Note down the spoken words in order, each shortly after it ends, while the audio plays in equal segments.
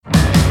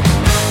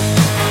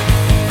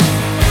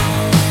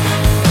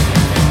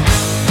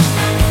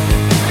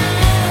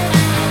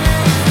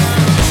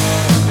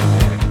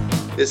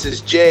This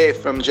is Jay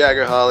from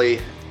Jagger Holly,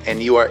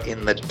 and you are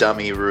in the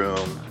dummy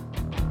room.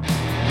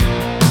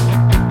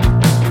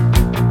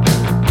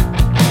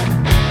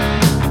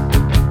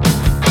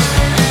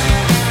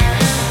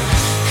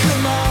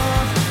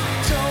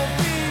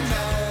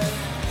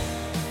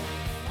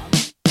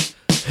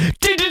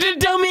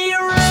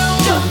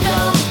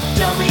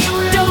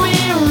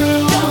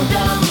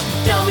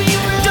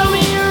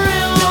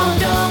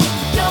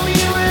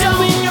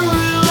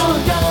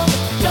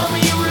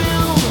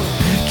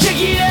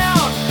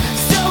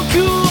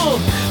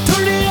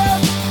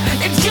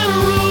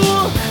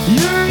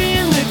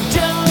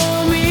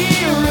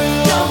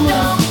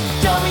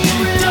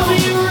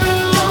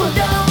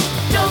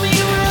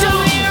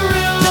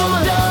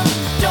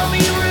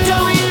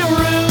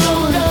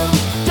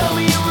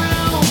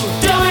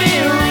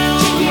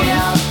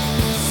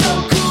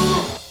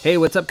 Hey,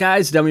 what's up,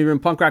 guys? Dummy Room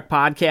Punk Rock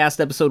Podcast,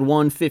 episode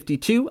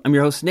 152. I'm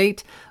your host,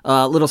 Nate.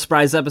 Little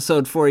surprise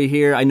episode for you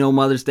here. I know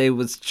Mother's Day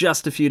was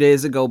just a few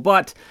days ago,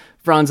 but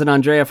Franz and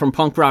Andrea from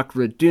Punk Rock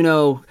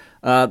Raduno,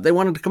 they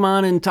wanted to come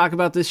on and talk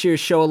about this year's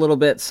show a little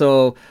bit,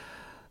 so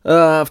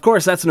of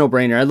course, that's a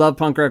no-brainer. I love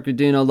Punk Rock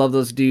Raduno, love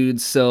those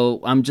dudes,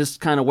 so I'm just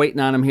kind of waiting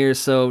on them here.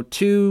 So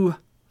two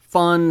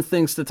fun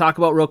things to talk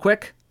about real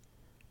quick.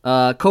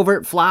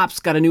 Covert Flops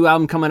got a new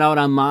album coming out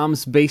on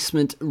Mom's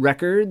Basement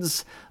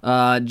Records.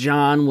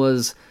 John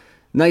was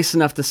nice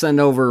enough to send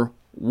over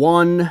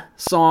one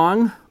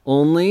song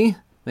only.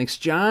 Thanks,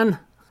 John.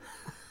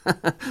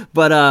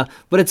 But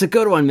it's a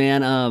good one,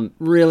 man.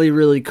 Really,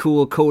 really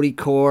cool Cody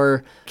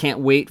core. Can't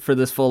wait for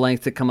this full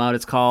length to come out.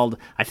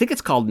 I think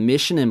it's called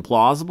Mission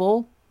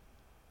Implausible,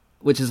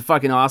 which is a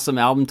fucking awesome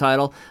album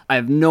title. I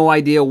have no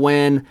idea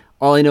when.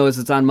 All I know is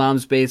it's on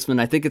Mom's Basement.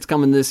 I think it's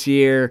coming this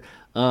year.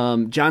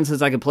 John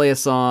says I could play a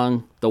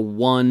song, the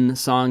one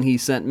song he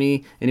sent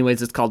me.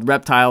 Anyways, it's called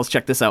Reptiles.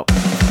 Check this out.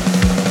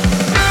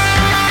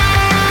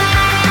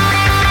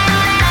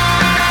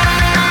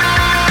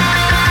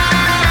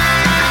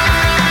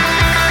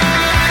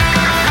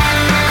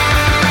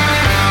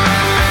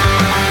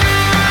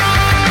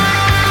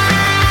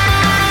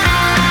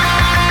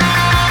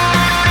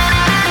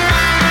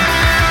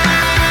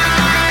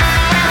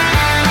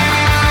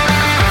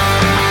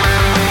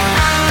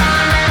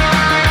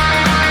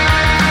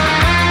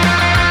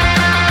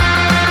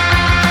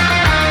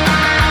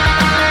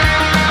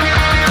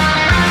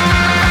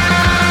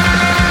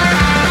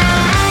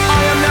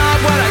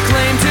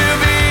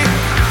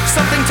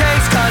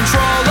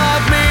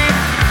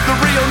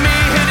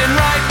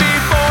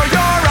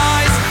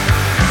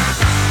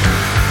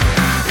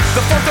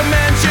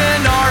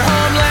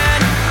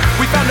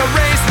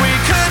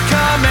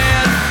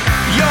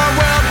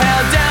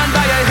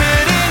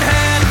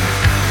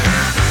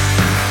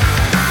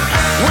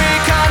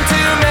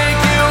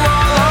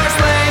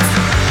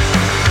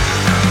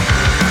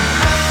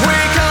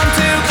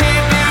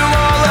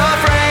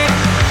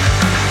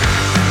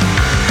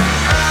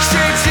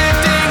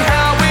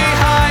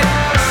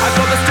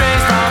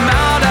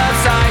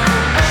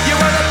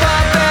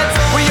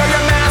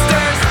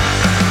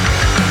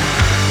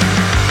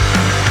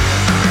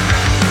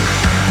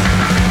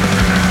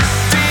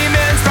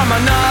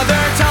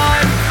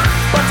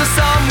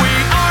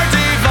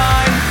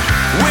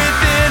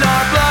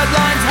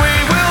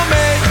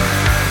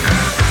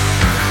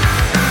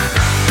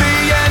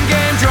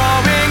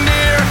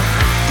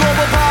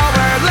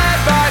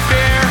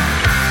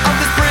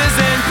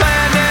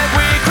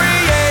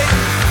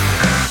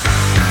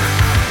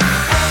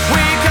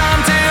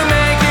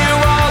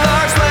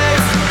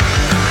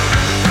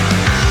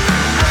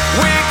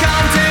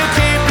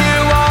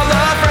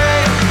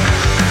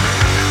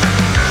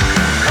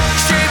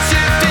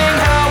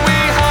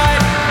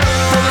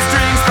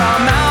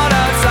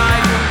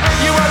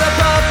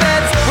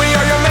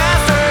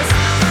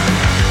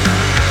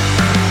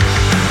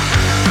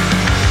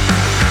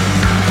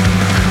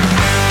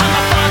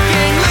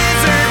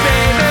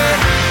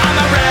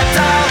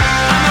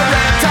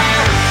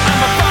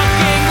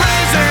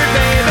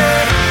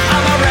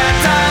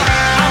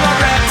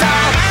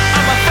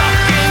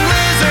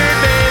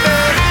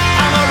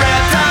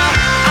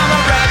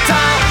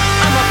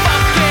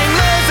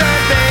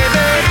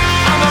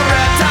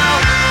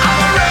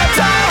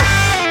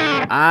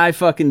 I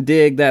fucking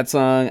dig that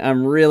song.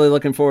 I'm really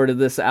looking forward to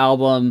this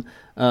album.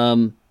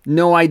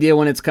 No idea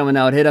when it's coming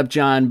out. Hit up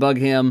John, bug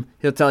him.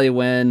 He'll tell you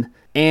when.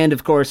 And,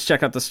 of course,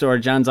 check out the store.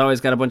 John's always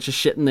got a bunch of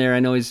shit in there.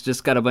 I know he's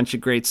just got a bunch of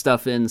great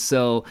stuff in.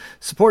 So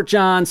support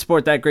John.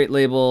 Support that great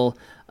label.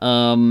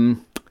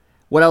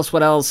 What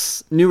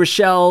else? New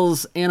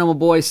Rochelle's Animal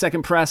Boy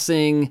second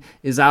pressing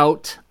is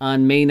out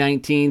on May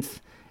 19th.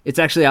 It's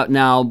actually out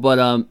now,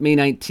 but May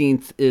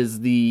 19th is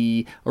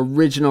the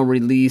original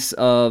release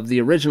of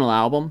the original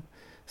album.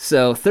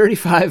 So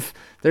 35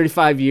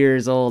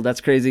 years old.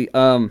 That's crazy.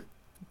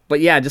 But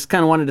yeah, just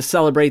kind of wanted to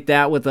celebrate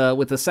that with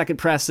a second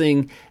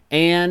pressing,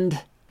 and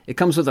it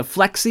comes with a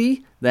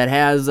flexi that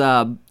has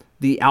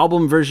the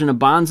album version of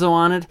Bonzo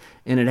on it,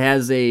 and it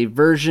has a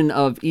version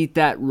of Eat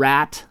That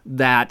Rat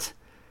that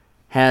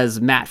has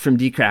Matt from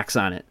D-Cracks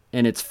on it.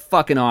 and it's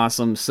fucking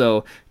awesome.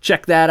 So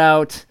check that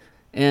out.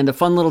 And a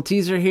fun little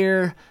teaser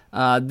here.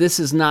 This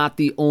is not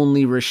the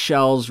only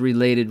Rochelle's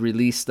related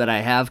release that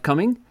I have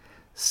coming.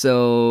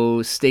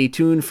 So stay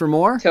tuned for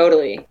more.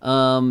 Totally.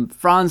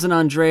 Franz and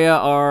Andrea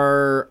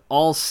are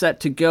all set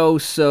to go.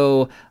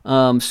 So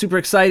super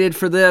excited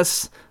for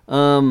this.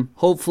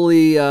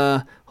 Hopefully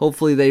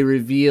they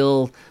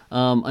reveal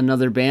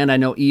another band. I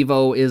know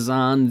Evo is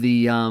on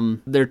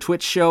their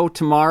Twitch show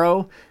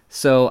tomorrow.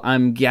 So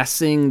I'm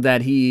guessing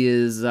that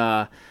he's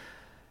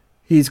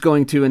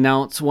going to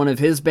announce one of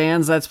his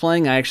bands that's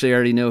playing. I actually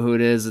already know who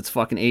it is. It's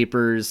fucking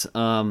Apers.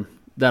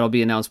 That'll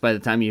be announced by the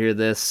time you hear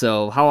this.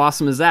 So how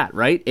awesome is that,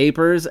 right?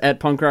 Apers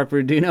at Punk Rock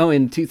Raduno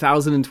in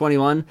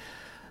 2021.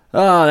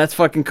 Oh, that's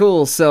fucking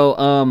cool.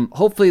 So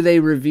hopefully they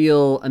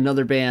reveal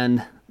another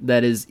band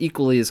that is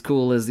equally as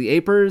cool as the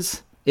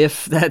Apers,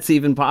 if that's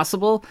even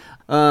possible.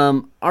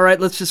 All right,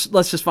 let's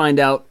just find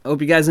out.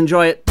 Hope you guys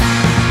enjoy it.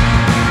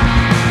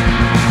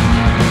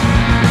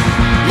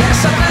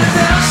 Yes, I've been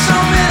there so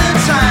many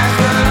times,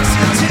 but I'm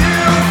still 2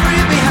 or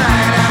 3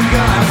 behind. I'm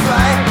gonna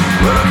fight,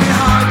 working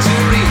hard to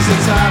reach the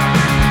top.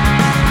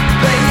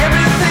 Play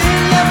everything,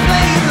 yeah,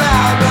 play it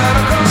loud, but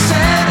of course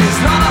it is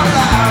not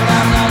allowed.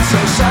 I'm not so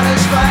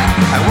satisfied,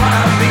 I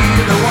wanna be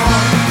the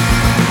one.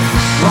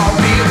 I'll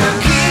be the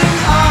king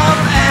of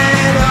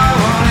it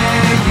all,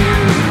 and you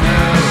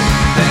know,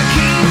 the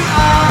king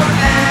of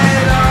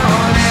it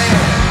all,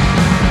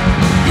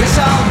 yeah. Yes,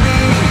 I'll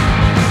be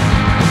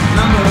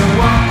number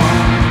 1.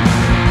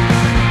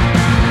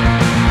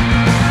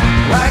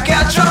 I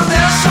got dropped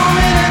there so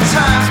many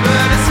times,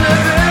 but it's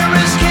never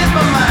escaped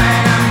my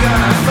mind. I'm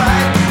gonna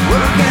fight,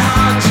 working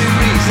hard to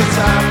reach the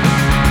top.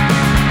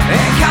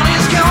 And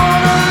county's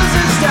gonna lose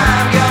its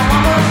time. Got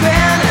one more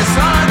pen, it's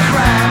not a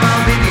crime.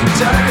 I'll be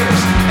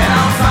victorious, and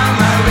I'll find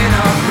my ring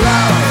of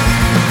blood.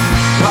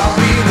 I'll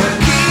be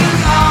the king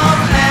of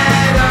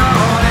it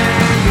all,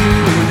 and you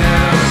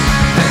know,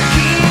 the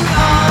king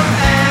of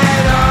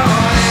it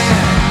all,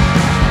 yeah.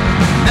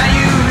 Now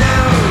you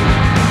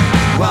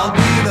know, I'll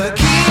be the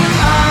king.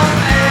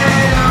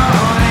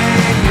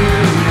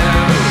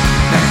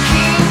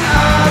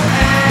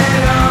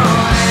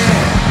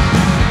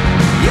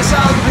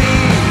 I'll be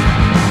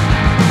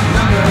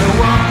number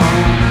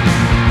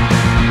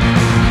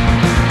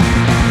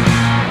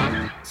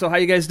 1. So how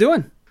you guys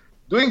doing?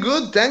 Doing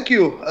good, thank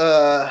you.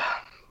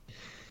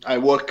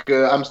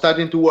 I'm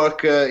starting to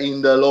work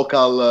in the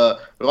local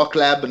rock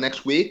lab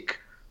next week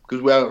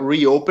because we are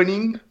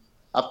reopening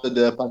after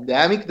the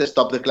pandemic. They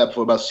stopped the club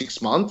for about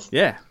 6 months.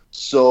 Yeah.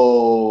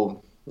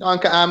 So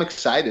I'm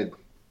excited.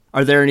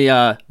 Are there any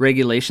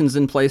regulations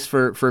in place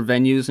for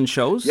venues and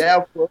shows? Yeah,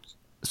 of course.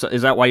 So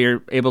is that why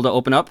you're able to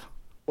open up?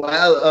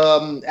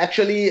 Well,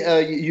 actually,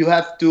 you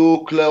have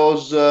to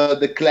close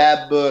the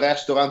club,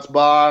 restaurants,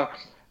 bar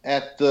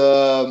at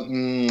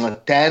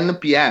 10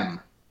 p.m.,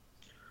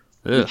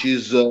 which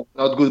is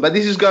not good. But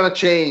this is gonna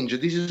change.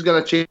 This is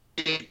gonna change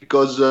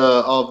because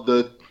of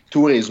the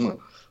tourism.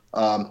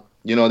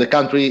 The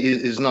country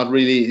is not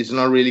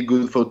really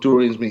good for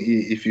tourism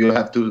if you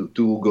have to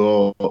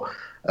go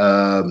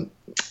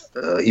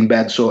in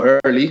bed so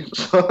early.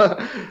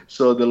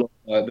 So the law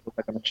are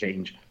gonna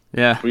change.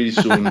 Yeah, pretty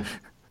soon.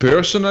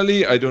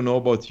 Personally, I don't know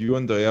about you,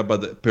 Andrea,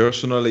 but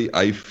personally,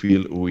 I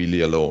feel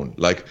really alone.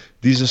 Like,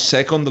 this is a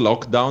second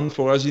lockdown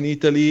for us in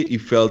Italy. It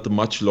felt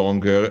much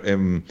longer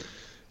and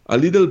a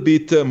little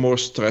bit more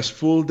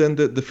stressful than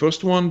the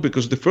first one,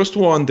 because the first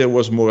one, there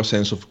was more a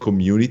sense of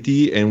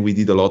community and we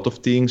did a lot of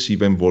things,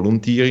 even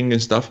volunteering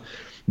and stuff.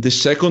 The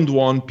second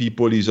one,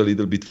 people is a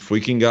little bit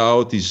freaking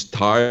out, is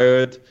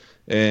tired,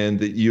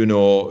 and,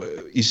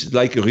 is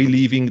like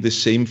reliving the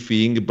same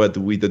thing, but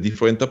with a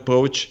different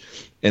approach.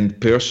 And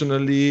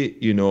personally,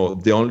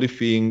 the only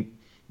thing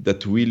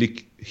that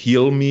really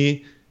heal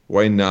me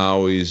right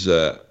now is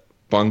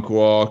punk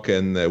rock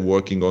and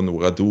working on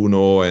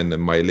Raduno and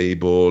my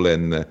label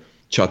and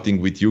chatting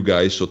with you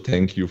guys. So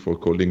thank you for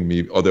calling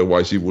me.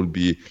 Otherwise, it will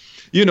be,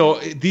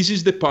 this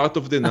is the part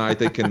of the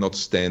night I cannot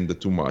stand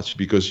too much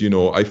because,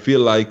 I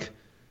feel like,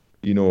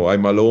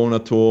 I'm alone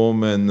at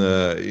home and,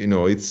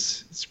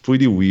 it's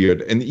pretty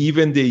weird. And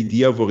even the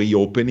idea of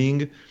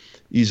reopening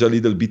is a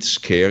little bit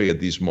scary at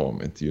this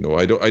moment.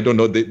 I don't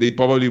know. They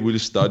probably will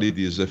study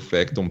this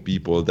effect on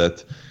people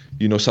that,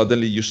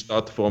 suddenly you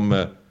start from,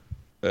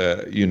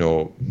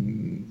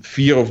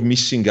 fear of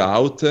missing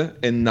out.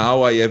 And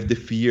now I have the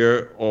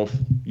fear of,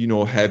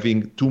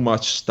 having too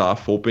much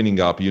stuff opening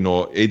up.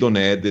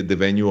 Edonhead, the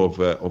venue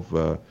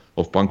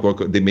of Punk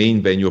Rock, the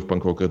main venue of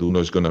Punk Rock Raduno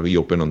is going to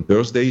reopen on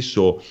Thursday.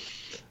 So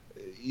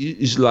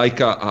it's like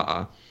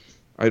I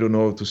don't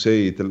know how to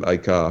say it,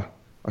 like a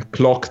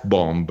clocked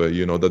bomb,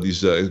 that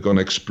is going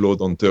to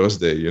explode on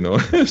Thursday,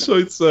 So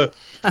it's,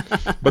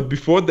 but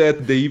before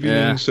that, the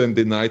evenings and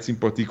the nights in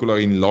particular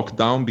in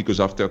lockdown, because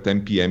after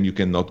 10 p.m. you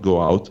cannot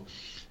go out.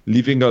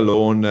 Living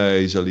alone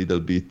is a little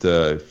bit,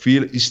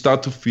 it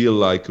start to feel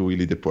like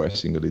really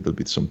depressing a little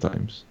bit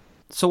sometimes.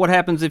 So what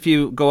happens if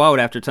you go out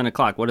after 10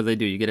 o'clock? What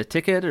do? You get a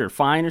ticket or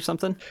fine or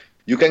something?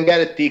 You can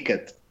get a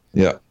ticket.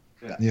 Yeah.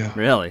 Yeah.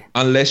 Really?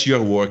 Unless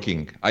you're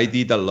working. I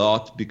did a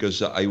lot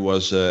because I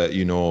was,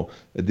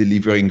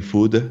 delivering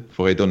food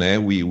for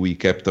Edonè. We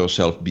kept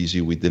ourselves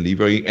busy with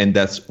delivery, and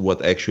that's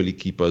what actually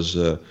keep us,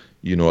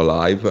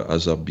 alive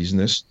as a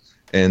business.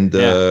 And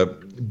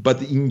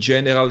but in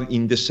general,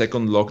 in the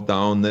second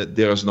lockdown,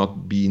 there has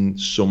not been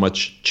so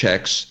much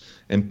checks,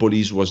 and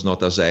police was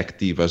not as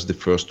active as the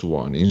first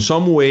one. In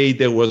some way,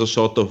 there was a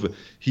sort of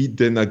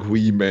hidden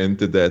agreement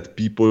that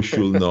people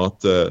should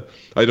not.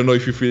 I don't know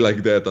if you feel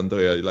like that,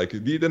 Andrea. Like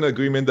hidden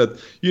agreement that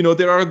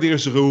there are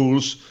these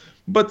rules,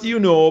 but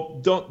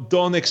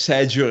don't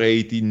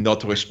exaggerate in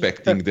not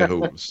respecting the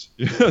rules.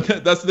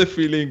 That's the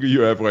feeling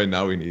you have right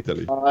now in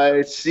Italy.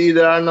 I see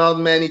there are not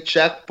many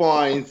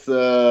checkpoints.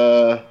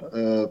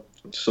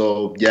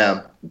 So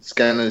yeah, it's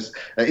kind of.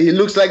 It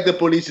looks like the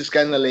police is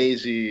kind of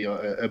lazy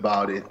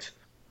about it.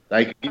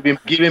 Like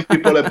giving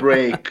people a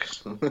break.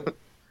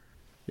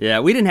 Yeah,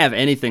 we didn't have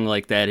anything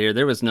like that here.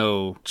 There was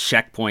no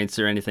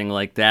checkpoints or anything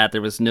like that.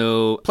 There was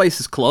no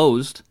places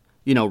closed.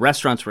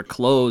 Restaurants were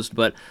closed,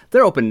 but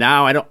they're open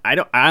now.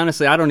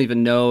 Honestly, I don't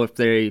even know if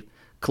they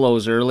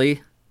close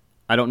early.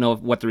 I don't know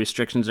what the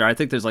restrictions are. I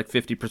think there's like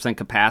 50%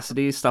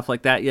 capacity, stuff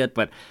like that yet.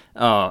 But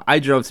I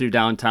drove through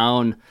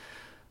downtown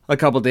a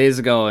couple days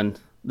ago, and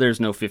there's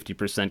no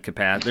 50%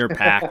 capacity. They're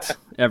packed.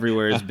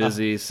 Everywhere is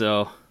busy.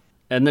 So,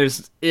 and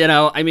there's, the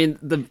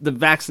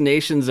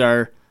vaccinations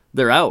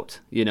they're out.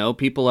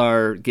 People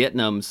are getting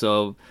them.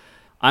 So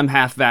I'm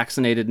half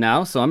vaccinated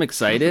now, so I'm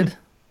excited.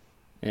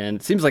 And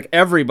it seems like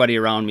everybody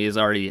around me is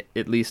already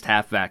at least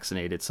half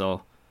vaccinated.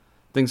 So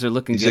things are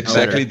looking good. It's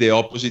exactly the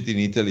opposite in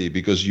Italy,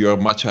 because you're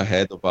much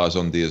ahead of us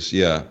on this.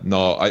 Yeah.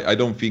 No, I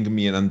don't think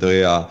me and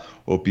Andrea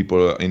or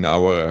people in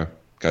our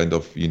kind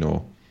of,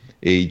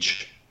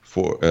 age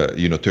for,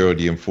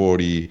 30 and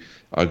 40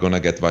 are going to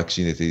get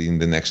vaccinated in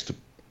the next,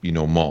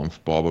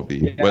 month,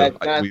 probably. Yeah, it's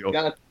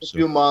gonna take a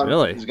few months.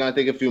 Really? It's going to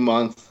take a few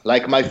months.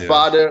 Like my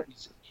father,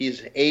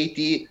 he's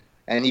 80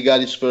 and he got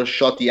his first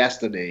shot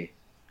yesterday.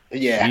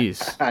 Yeah,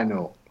 jeez. I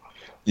know.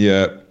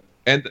 Yeah.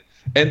 And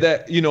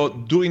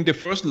during the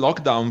first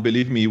lockdown,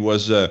 believe me,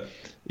 was,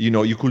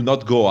 you could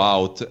not go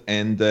out.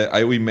 And I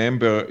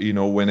remember,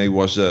 when I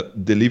was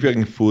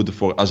delivering food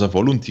as a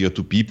volunteer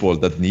to people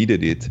that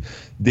needed it,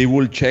 they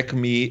will check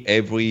me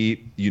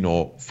every,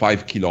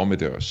 5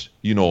 kilometers.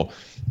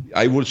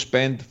 I will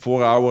spend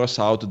 4 hours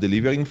out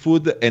delivering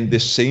food, and the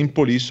same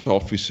police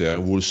officer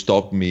will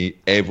stop me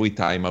every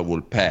time I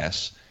will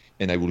pass.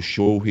 And I will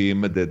show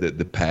him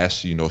the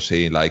pass,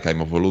 saying like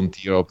I'm a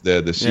volunteer of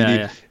the city.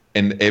 Yeah.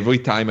 And every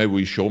time I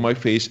will show my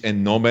face,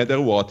 and no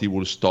matter what, he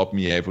will stop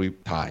me every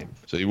time.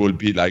 So it will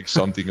be like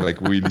something like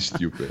really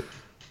stupid.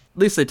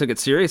 At least they took it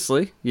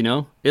seriously,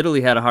 Italy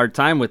had a hard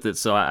time with it,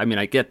 so I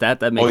get that.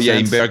 That makes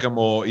sense. In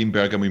Bergamo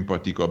in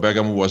particular.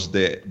 Bergamo was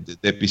the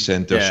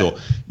epicenter. Yeah. So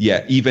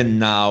yeah, even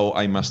now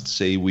I must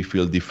say we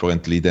feel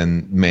differently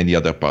than many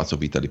other parts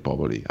of Italy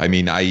probably.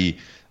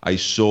 I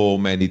saw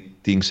many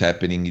things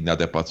happening in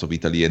other parts of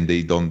Italy, and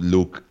they don't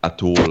look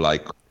at all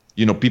like,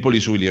 people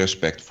is really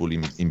respectful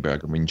in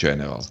Bergamo in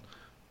general.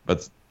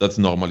 But that's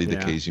normally the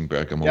case in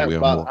Bergamo. Yeah,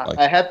 but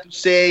I have to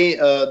say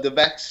the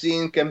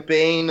vaccine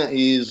campaign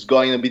is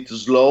going a bit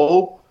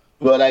slow,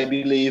 but I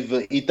believe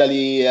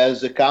Italy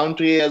as a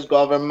country, as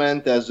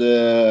government, as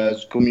a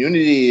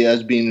community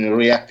has been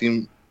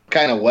reacting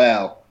kind of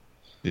well.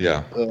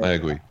 Yeah, I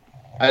agree.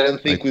 I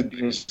don't think we've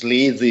been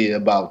sleazy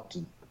about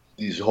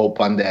this whole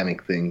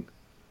pandemic thing.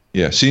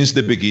 Yeah, since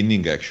the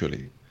beginning,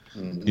 actually.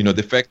 Mm-hmm.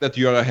 The fact that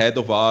you are ahead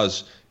of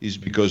us is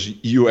because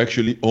you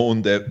actually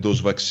own those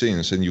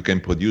vaccines and you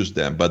can produce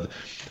them. But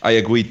I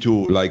agree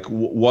too, like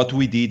what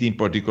we did in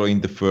particular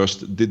in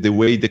the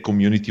way the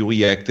community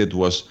reacted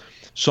was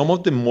some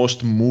of the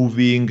most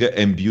moving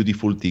and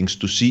beautiful things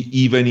to see,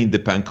 even in the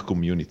punk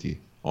community,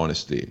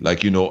 honestly.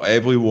 Like,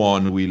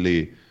 everyone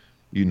really,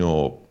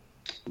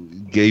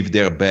 gave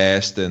their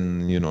best,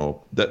 and,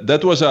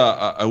 that was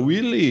a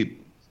really,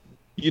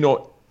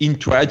 in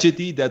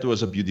tragedy, that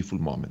was a beautiful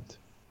moment.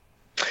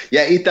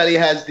 Yeah, Italy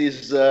has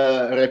this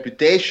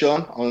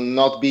reputation on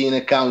not being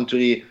a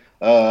country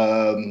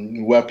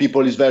where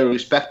people is very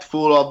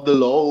respectful of the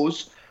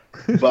laws,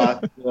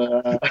 but,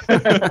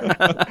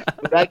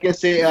 but I can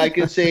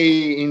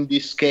say in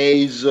this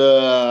case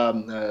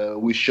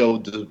we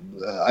showed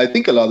I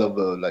think a lot of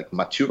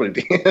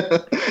maturity.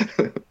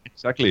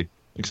 Exactly.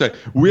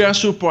 We are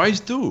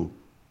surprised too.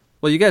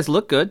 Well, you guys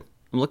look good.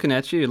 I'm looking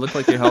at you. You look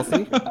like you're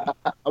healthy.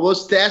 I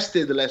was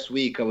tested last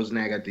week. I was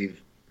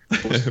negative.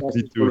 I was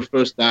tested for the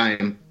first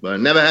time, but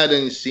never had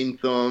any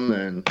symptom,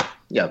 and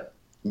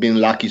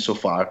been lucky so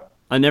far.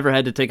 I never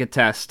had to take a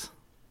test.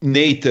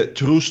 Nate,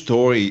 true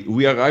story.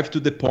 We arrived to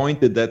the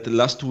point that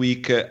last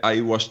week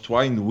I was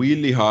trying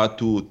really hard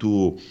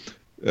to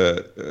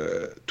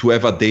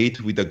have a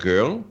date with a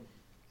girl,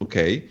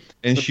 okay,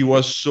 and she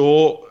was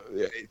so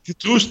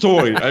True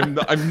story.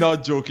 I'm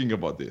not joking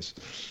about this.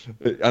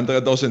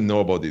 Andrea doesn't know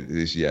about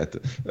this yet.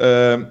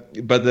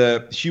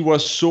 But she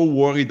was so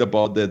worried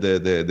about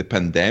the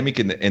pandemic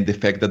and the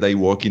fact that I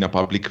work in a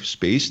public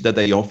space that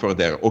I offered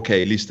her,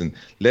 okay, listen,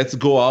 let's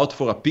go out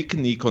for a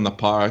picnic on a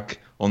park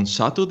on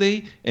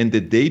Saturday, and the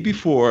day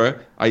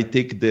before I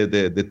take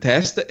the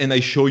test and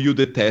I show you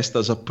the test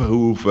as a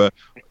proof,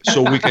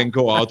 so we can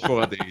go out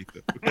for a date.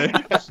 Okay,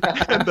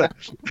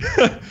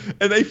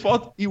 and I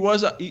thought it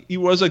was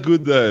a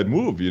good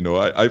move.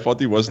 I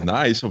thought it was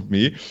nice of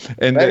me,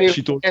 and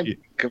she told me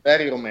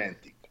very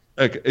romantic.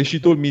 Okay, and she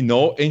told me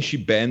no, and she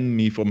banned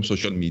me from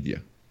social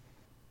media.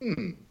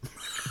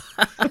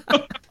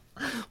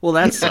 Well,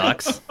 that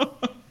sucks.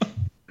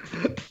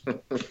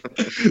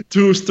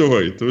 True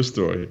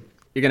story.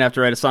 You're going to have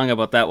to write a song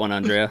about that one,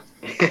 Andrea.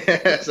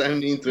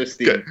 Sounds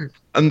interesting.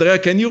 Andrea,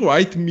 can you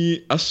write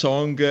me a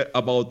song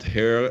about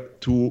her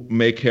to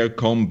make her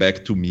come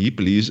back to me,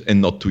 please,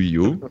 and not to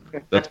you?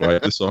 That's right,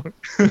 the song.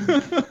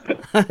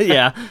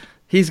 Yeah,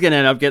 he's going to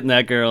end up getting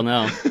that girl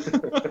now.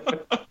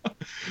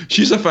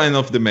 She's a fan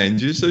of the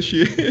Manges, so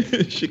she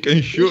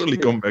can surely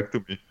come back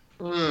to me.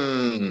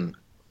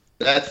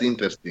 That's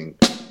interesting.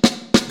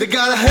 They're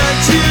gonna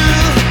hurt you.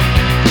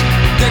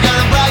 They're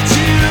gonna bite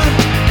you.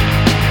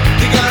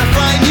 They're gonna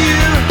find you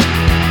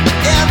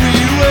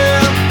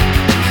everywhere.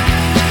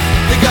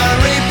 They're gonna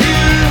rape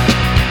you.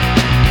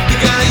 They're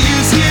gonna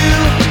use you.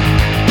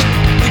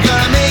 They're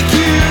gonna make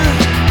you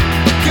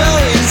go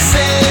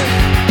insane.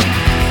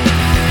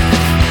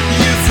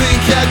 You think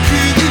you're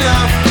good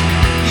enough.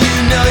 You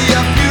know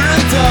you're pure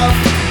and tough.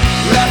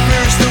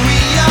 Rappers to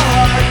win your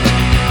heart,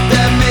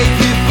 that make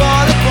you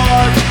fall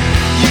apart.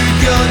 You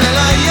go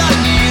down on your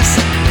knees.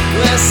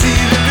 Let's see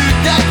the look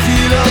that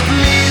killer,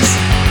 please.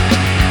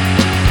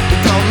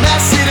 Don't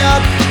mess it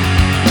up.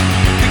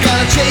 They're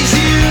gonna chase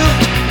you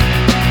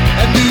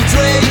and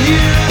betray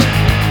you.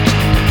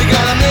 They're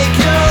gonna make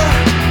your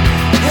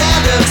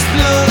head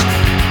explode.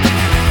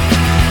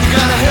 They're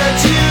gonna hurt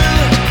you.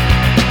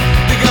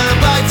 They're gonna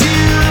bite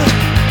you.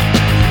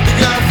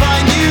 They're gonna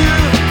find you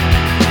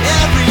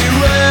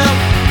everywhere.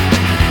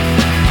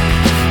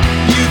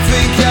 You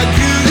think you're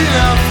good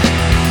enough.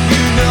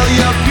 You know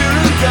you're pure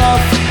and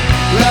tough.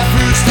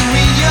 Rappers to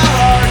win your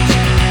heart,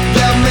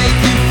 they'll make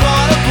you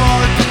fall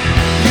apart.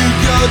 You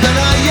go down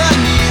on your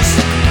knees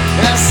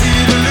and see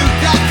the look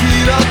that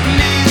kid up,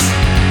 please.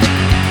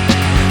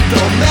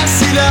 Don't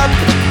mess it up.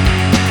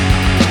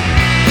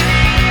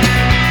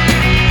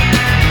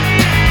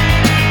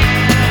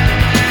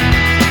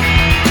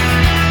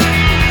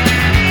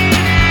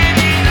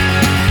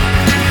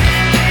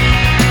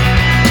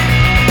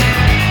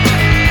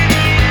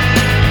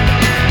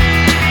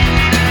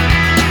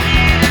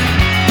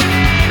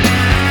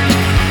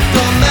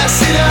 Don't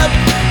mess it up.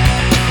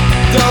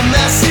 Don't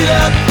mess it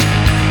up.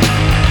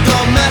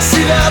 Don't mess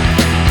it up.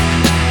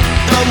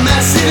 Don't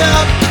mess it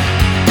up.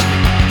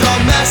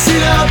 Don't mess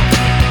it up.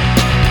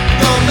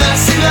 Don't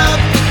mess it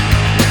up.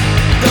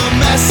 Don't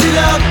mess it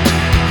up.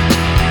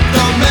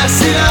 Don't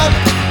mess it up.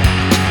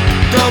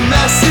 Don't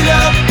mess it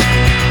up.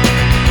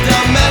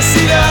 Don't mess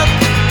it up.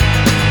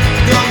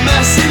 Don't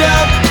mess it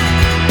up.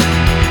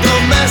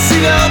 Don't mess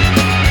it up.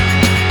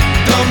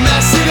 Don't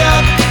mess it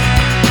up.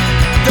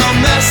 Don't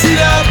mess it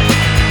up.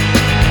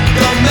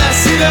 Don't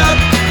mess it up.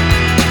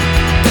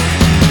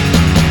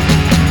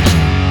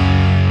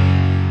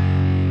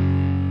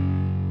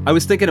 I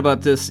was thinking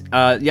about this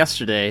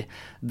yesterday,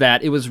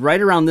 that it was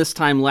right around this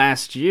time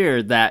last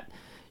year that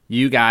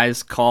you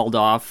guys called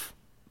off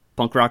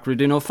Punk Rock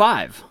Raduno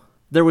 5.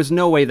 There was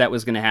no way that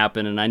was going to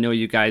happen, and I know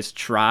you guys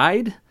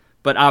tried,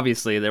 but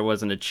obviously there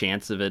wasn't a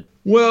chance of it.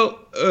 Well,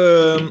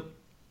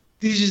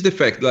 this is the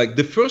fact. Like,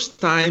 the first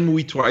time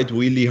we tried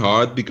really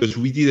hard because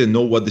we didn't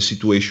know what the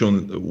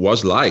situation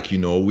was like.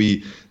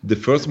 The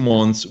first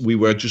months we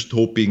were just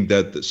hoping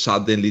that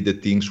suddenly the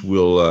things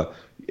will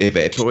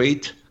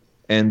evaporate.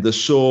 And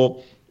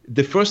so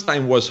the first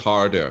time was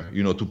harder,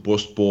 to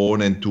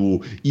postpone and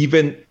to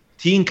even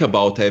think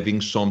about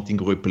having something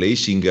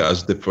replacing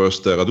as the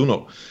first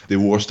Raduno, the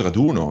worst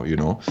Raduno,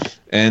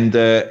 and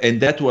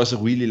that was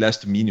really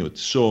last minute.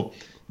 So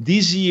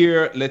this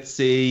year, let's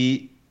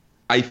say,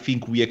 I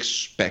think we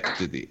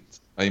expected it.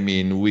 I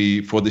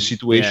mean, for the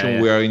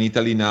situation we are in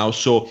Italy now,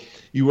 so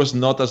it was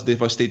not as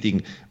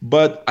devastating.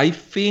 But I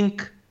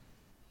think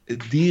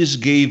this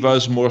gave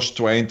us more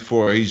strength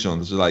for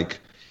reasons. Like,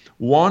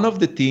 one of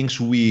the things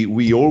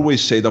we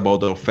always said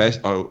about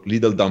our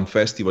Little Dumb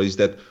Festival is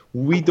that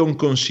we don't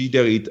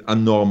consider it a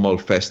normal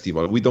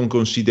festival. We don't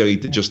consider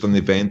it just an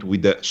event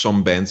with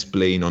some bands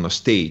playing on a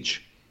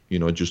stage,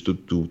 just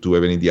to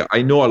have an idea.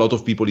 I know a lot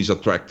of people is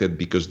attracted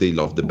because they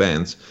love the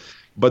bands,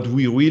 but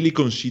we really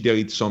consider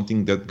it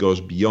something that goes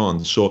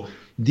beyond. So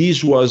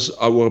this was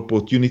our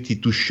opportunity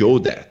to show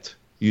that,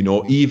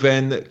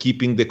 even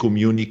keeping the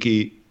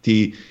community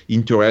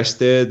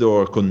interested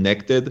or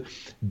connected,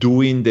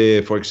 doing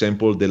for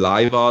example, the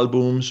live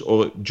albums,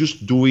 or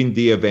just doing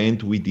the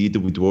event we did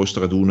with Roast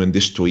Raduno and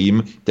the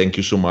stream. Thank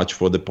you so much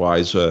for the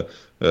prize for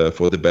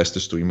the best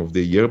stream of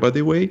the year, by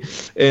the way.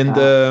 And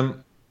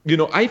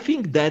I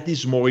think that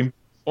is more.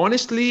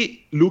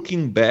 Honestly,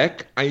 looking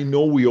back, I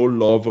know we all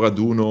love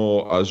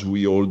Raduno as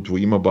we all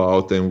dream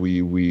about and we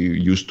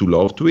used to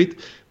love to it.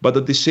 But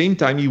at the same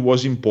time, it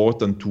was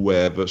important to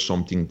have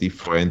something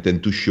different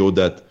and to show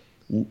that,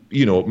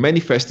 many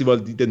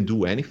festivals didn't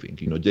do anything.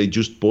 They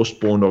just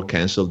postponed or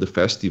canceled the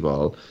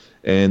festival.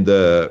 And,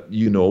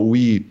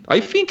 I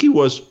think it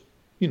was,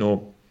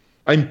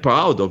 I'm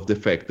proud of the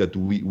fact that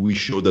we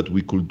showed that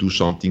we could do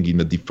something in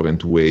a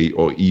different way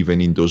or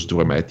even in those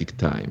dramatic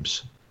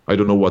times. I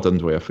don't know what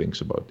Andrea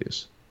thinks about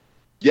this.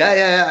 Yeah,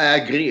 I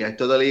agree. I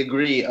totally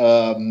agree.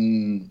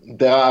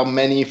 There are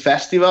many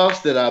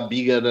festivals that are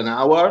bigger than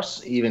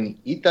ours. Even in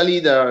Italy,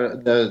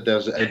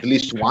 there's at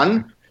least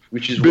one,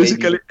 which is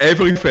basically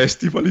every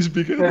festival is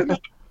bigger than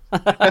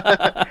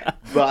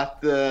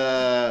But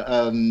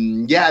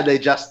they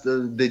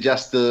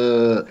just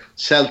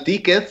sell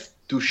tickets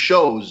to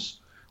shows,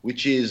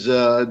 which is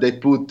they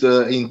put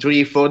in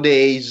 3-4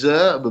 days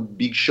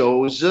big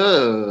shows,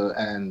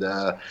 and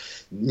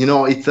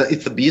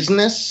it's a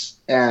business,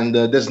 and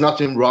there's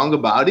nothing wrong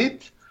about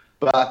it.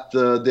 But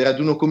the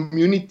Raduno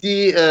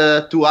community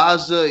to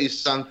us is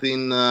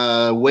something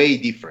way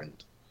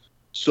different.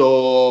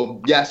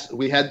 So yes,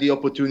 we had the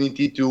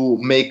opportunity to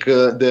make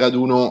the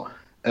Raduno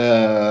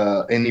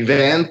an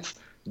event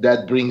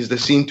that brings the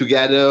scene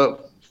together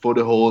for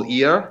the whole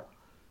year.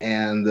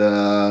 And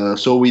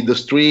so with the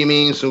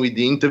streaming, so with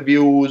the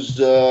interviews,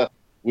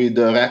 with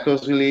the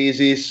records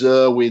releases,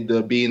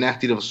 with being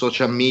active on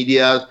social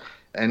media,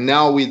 and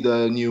now with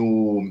the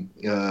new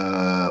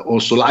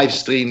also live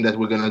stream that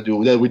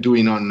we're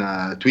doing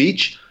on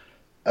Twitch,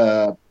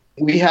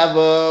 we have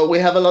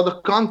a lot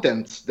of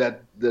contents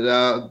that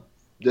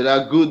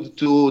are good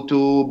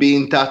to be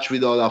in touch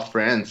with all our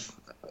friends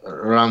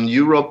around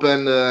Europe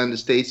and the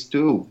States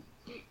too.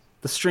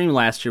 The stream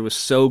last year was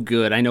so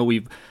good. I know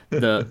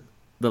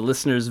the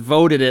listeners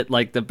voted it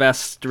like the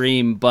best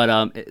stream,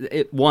 but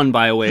it won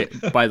by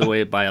the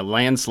way by a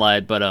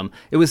landslide. But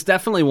it was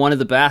definitely one of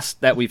the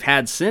best that we've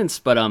had since.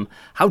 But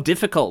how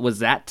difficult was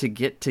that to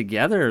get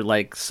together,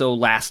 like so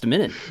last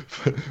minute?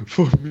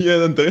 For me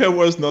and Andrea,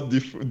 was not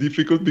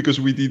difficult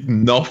because we did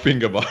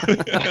nothing about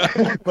it.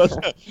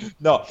 But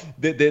no,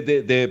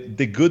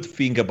 the good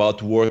thing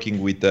about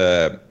working with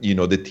the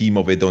team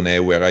of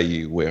Edone where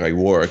I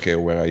work,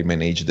 where I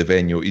manage the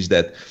venue, is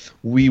that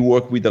we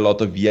work with a lot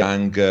of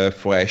young,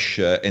 fresh,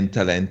 and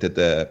talented,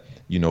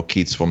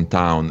 kids from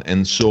town.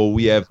 And so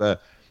we have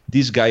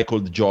this guy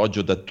called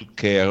Giorgio that took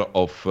care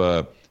of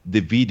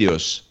the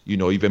videos,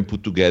 even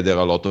put together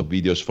a lot of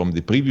videos from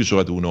the previous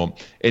Raduno.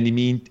 And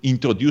he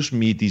introduced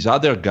me this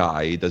other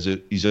guy that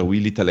is a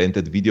really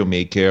talented video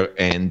maker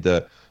and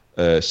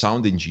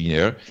sound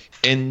engineer.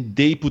 And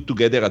they put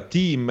together a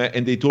team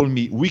and they told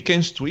me, we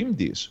can stream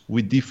this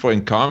with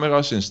different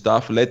cameras and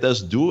stuff. Let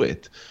us do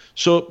it.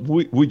 So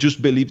we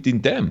just believed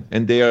in them,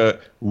 and they are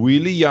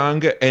really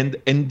young, and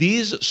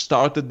this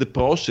started the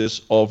process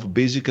of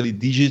basically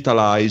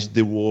digitalize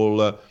the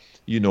whole,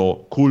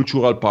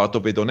 cultural part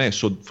of Edone.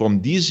 So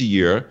from this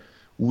year,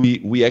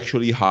 we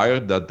actually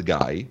hired that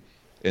guy,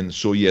 and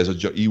so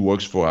he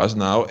works for us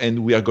now,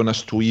 and we are gonna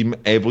stream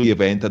every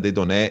event at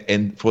Edone,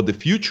 and for the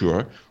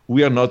future,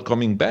 we are not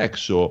coming back.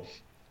 So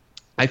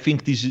I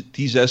think this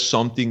is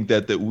something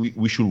that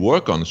we should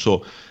work on.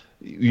 So,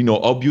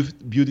 how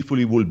beautiful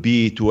it will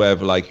be to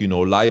have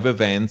live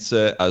events,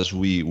 as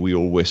we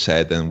always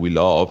said and we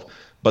love,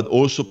 but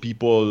also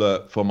people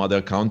from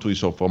other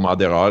countries or from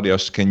other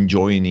areas can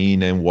join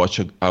in and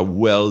watch a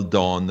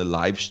well-done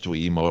live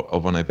stream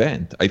of an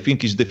event. I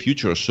think is the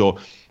future. So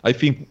I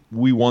think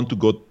we want to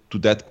go to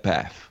that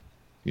path.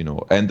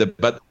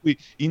 But we,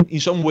 in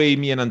some way,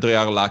 me and Andrea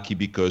are lucky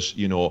because,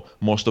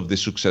 most of the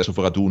success of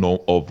Raduno,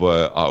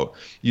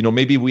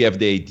 maybe we have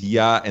the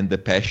idea and the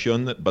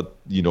passion, but,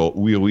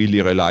 we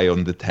really rely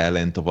on the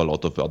talent of a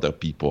lot of other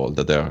people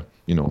that are,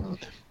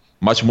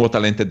 much more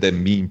talented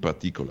than me in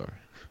particular.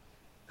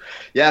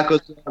 Yeah,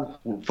 because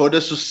for the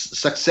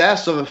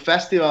success of a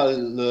festival,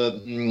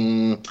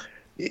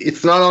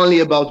 it's not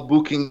only about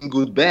booking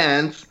good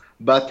bands,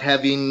 but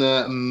having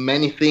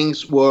many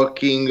things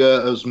working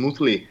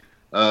smoothly.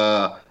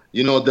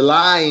 The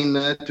line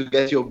to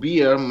get your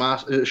beer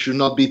should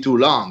not be too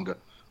long,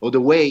 or the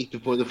wait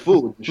for the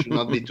food should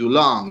not be too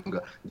long.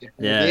 The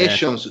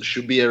accommodations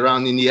should be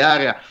around in the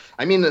area.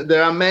 I mean,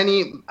 there are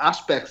many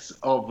aspects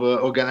of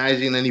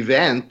organizing an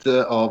event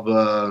of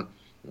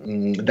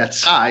that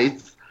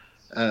size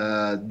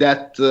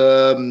that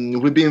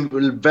we've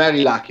been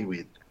very lucky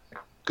with.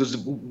 Because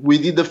we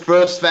did the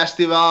first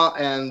festival,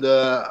 and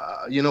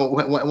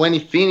when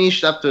it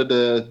finished after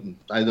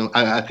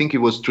I think it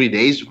was 3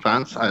 days,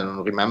 Franz. I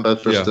don't remember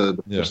first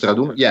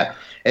Raduno. Yeah,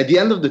 at the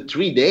end of the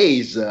 3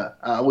 days,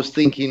 I was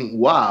thinking,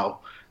 wow.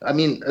 I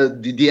mean,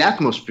 the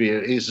atmosphere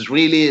is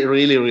really,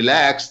 really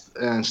relaxed,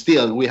 and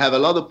still we have a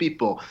lot of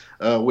people.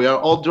 We are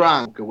all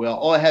drunk. We are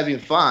all having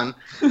fun,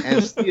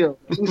 and still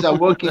things are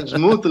working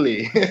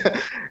smoothly.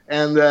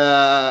 And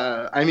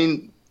I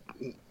mean,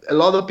 a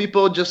lot of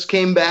people just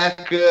came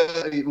back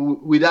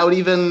without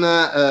even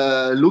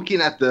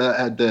looking at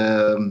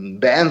the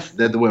bands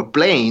that were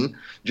playing,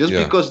 just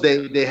because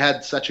they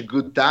had such a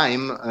good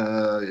time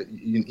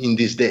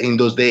in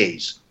those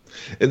days.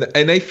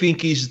 And I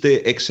think is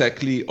the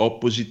exactly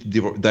opposite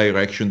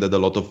direction that a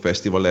lot of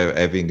festivals are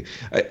having.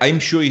 I'm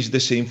sure it's the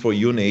same for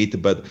you,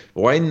 Nate, but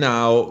right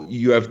now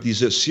you have this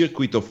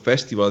circuit of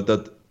festivals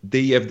that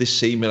they have the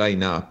same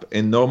lineup.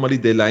 And normally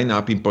the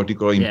lineup, in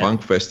particular in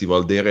punk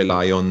festival, they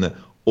rely on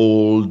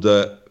old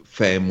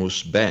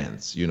famous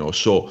bands,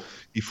 So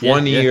if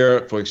one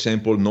year, for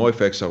example,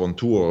 NoFX are on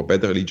tour or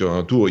Bad Religion are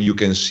on tour, you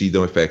can see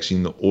NoFX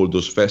in all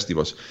those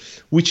festivals,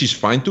 which is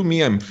fine to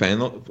me.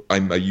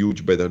 I'm a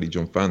huge Bad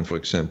Religion fan, for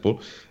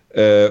example.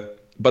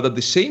 But at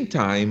the same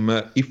time,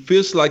 it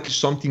feels like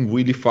something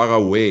really far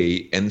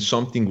away and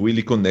something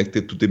really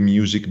connected to the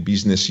music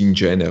business in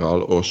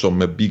general or some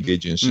big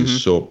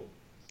agencies. So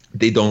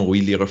they don't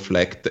really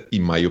reflect,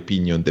 in my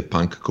opinion, the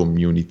punk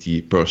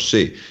community per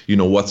se.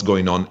 What's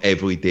going on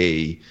every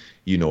day.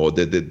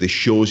 The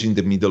shows in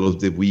the middle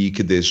of the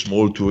week, the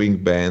small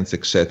touring bands,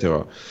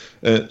 etc.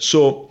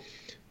 So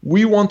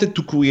we wanted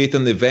to create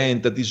an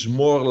event that is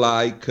more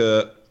like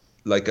a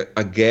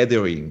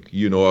gathering,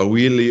 a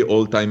really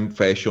old-time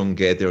fashion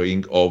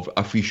gathering of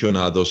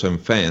aficionados and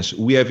fans.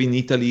 We have in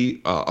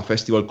Italy a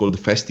festival called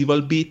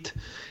Festival Beat,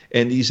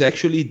 and it's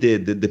actually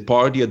the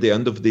party at the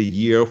end of the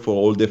year for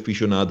all the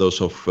aficionados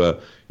of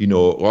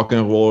rock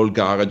and roll,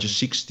 garage,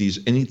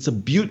 60s, and it's a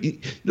beauty.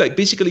 Like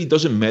basically, it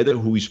doesn't matter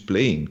who is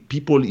playing.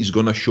 People is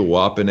gonna show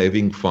up and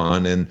having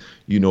fun and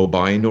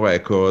buying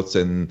records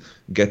and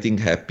getting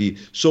happy.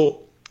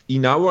 So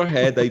in our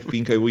head, I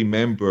think I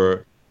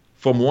remember.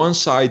 From one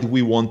side,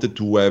 we wanted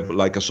to have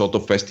like a sort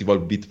of festival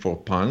beat for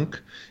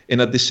punk, and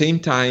at the same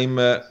time,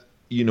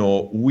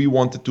 we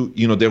wanted to,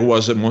 there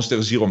was a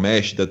Monster Zero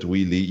Mesh that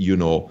really,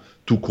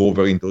 took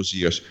over in those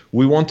years.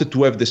 We wanted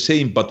to have the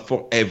same, but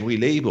for every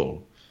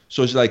label.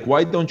 So it's like,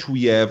 why don't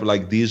we have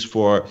like this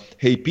for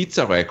Hey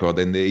Pizza record,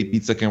 and the Hey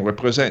Pizza can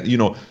represent,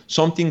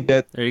 something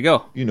that there you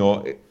go.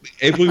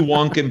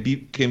 Everyone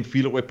can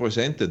feel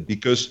represented,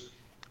 because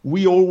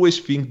we always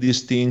think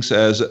these things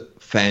as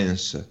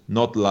fans,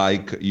 not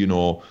like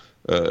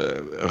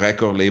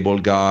record label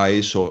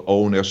guys or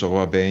owners of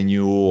a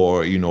venue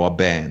or a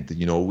band.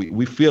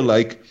 We feel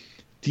like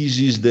this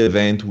is the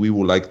event we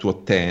would like to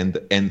attend,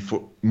 and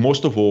for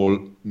most of all,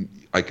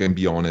 I can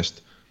be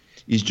honest,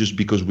 it's just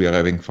because we are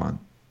having fun.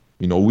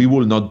 We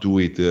will not do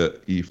it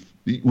if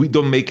we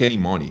don't make any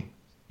money.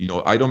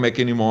 I don't make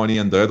any money,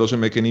 Andrea doesn't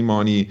make any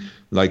money.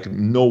 Like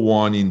no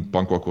one in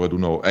Punk Rock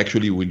Raduno.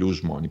 Actually, we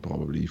lose money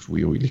probably if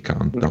we really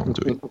count down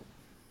to it.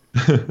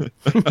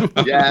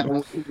 Yeah,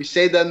 we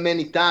say that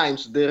many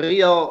times. The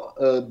real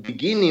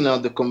beginning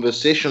of the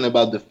conversation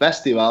about the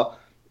festival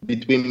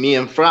between me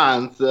and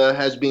Franz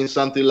has been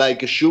something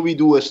like, should we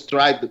do a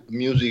striped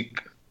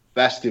music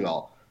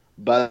festival?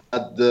 But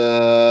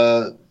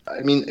a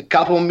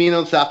couple of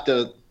minutes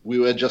after, we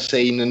were just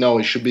saying, no,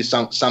 it should be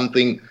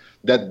something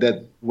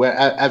that where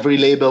every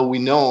label we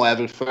know,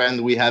 every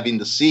friend we have in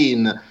the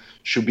scene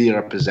should be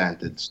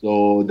represented.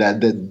 So that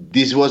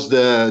this was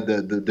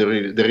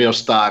the real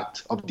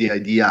start of the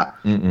idea,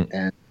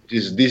 and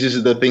this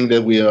is the thing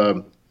that we are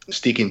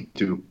sticking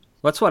to.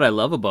 That's what I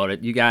love about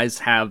it. You guys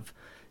have,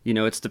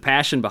 it's the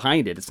passion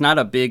behind it. It's not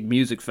a big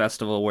music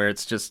festival where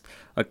it's just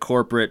a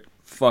corporate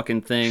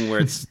fucking thing where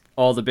it's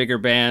all the bigger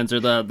bands or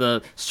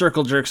the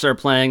circle jerks are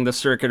playing the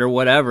circuit or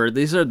whatever.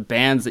 These are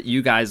bands that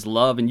you guys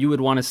love and you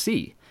would want to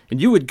see.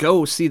 And you would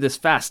go see this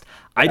fest.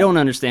 I don't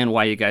understand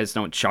why you guys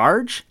don't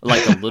charge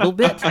like a little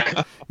bit.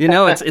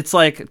 It's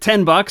like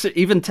 $10,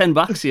 even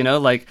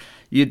 $10. Like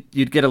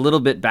you'd get a little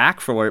bit back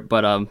for it,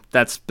 but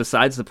that's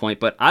besides the point.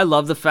 But I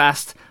love the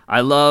fest.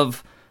 I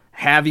love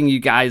having you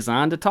guys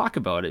on to talk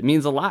about it. It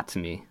means a lot to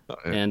me.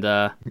 And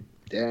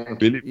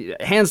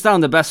hands down,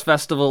 the best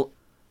festival.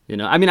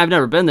 I've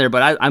never been there,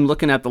 but I'm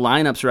looking at the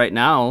lineups right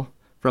now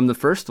from the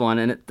first one,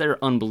 and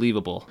they're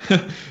unbelievable.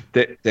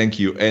 Thank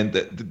you.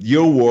 And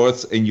your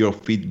words and your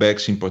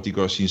feedbacks, in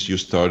particular, since you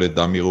started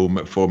Dummy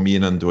Room, for me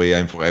and Andrea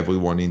and for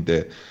everyone in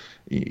the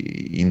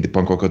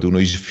Punk Rock Raduno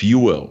is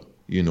fuel,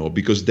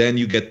 because then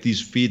you get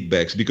these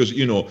feedbacks, because,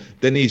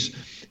 then is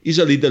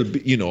a little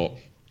bit,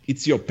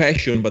 it's your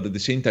passion, but at the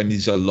same time,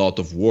 it's a lot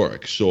of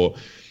work. So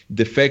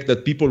the fact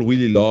that people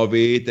really love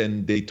it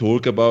and they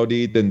talk about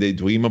it and they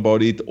dream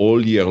about it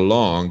all year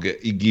long,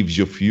 it gives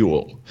you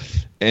fuel.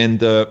 And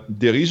the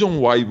reason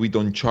why we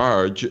don't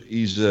charge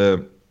is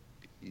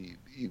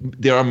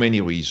there are many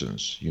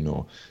reasons.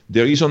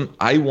 The reason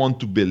I want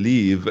to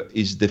believe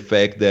is the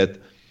fact that,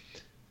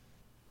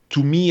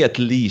 to me at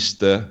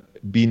least,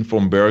 being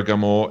from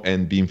Bergamo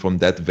and being from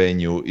that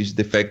venue, is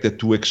the fact that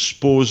to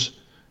expose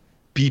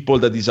people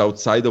that is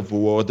outside of the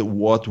world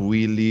what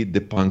really the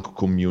punk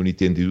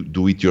community and the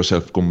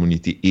do-it-yourself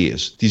community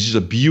is. This is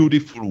a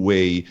beautiful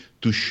way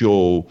to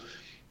show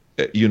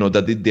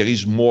that there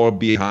is more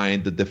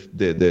behind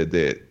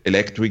the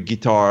electric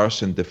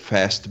guitars and the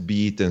fast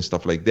beat and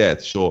stuff like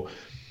that. So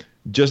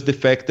just the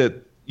fact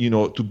that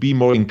to be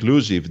more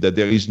inclusive, that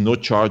there is no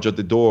charge at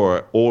the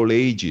door, all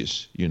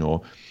ages,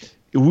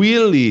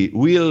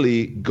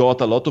 really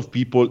got a lot of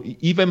people,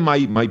 even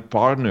my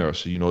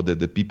partners,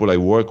 the people I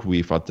work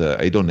with at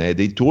Idonè,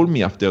 they told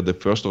me after the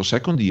first or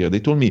second year, they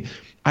told me,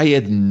 I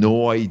had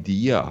no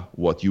idea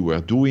what you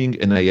were doing,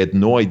 and I had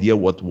no idea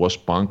what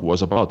punk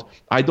was about.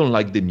 I don't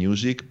like the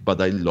music,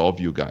 but I love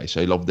you guys.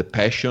 I love the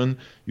passion.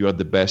 You are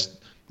the best,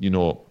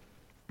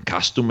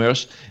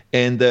 customers.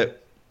 And,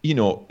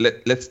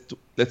 let's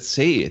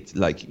say it,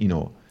 like,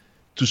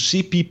 to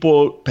see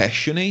people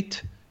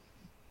passionate,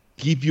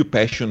 give you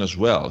passion as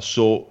well.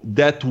 So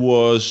that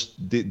was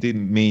the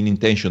main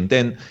intention.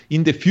 Then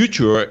in the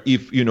future,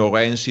 if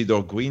Rancid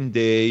or Green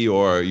Day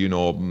or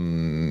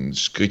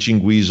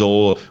Screeching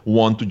Weasel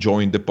want to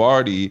join the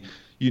party,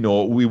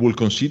 we will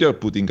consider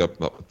putting up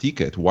a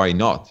ticket. Why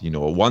not?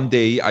 One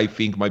day I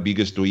think my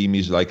biggest dream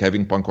is like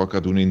having Punk Rock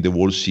Raduno in the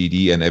whole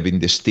city and having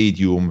the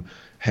stadium,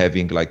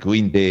 having like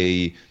Green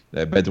Day,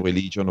 Bad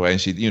Religion,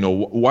 Rancid.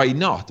 Why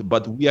not?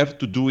 But we have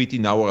to do it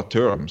in our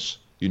terms.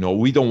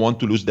 We don't want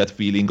to lose that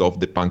feeling of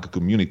the punk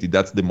community.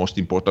 That's the most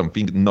important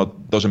thing.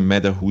 Doesn't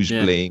matter who's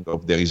playing, or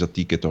if there is a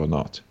ticket or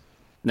not.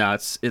 No,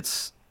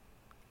 it's.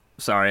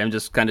 Sorry, I'm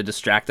just kind of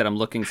distracted. I'm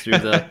looking through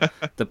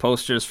the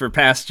posters for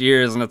past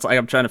years, and it's like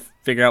I'm trying to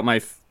figure out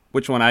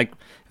which one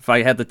if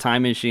I had the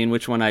time machine,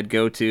 which one I'd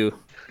go to.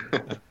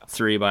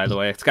 3, by the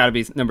way, it's got to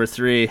be number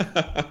 3.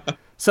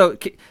 So,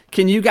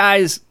 can you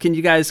guys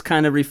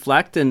kind of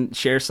reflect and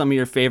share some of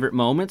your favorite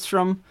moments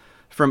from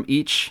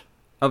each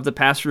of the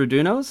past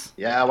Radunos?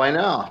 Yeah, why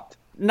not?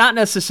 Not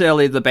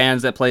necessarily the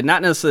bands that played,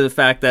 not necessarily the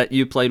fact that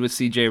you played with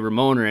CJ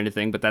Ramon or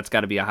anything, but that's got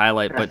to be a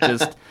highlight. But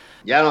just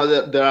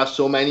there are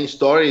so many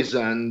stories,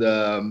 and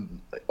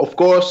of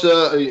course,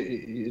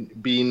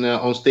 being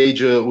on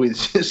stage with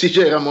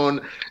CJ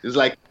Ramon is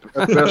like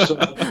a person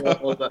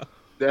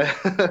that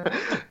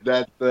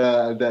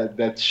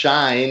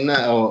shine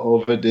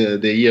over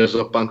the years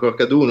of Punk Rock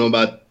Raduno.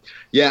 But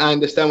yeah, I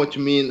understand what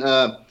you mean.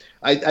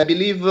 I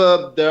believe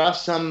there are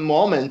some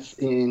moments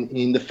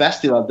in the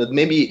festival that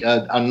maybe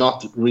are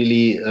not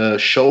really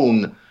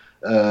shown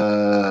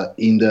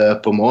in the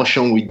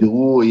promotion we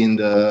do, in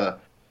the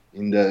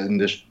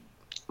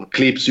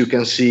clips you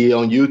can see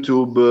on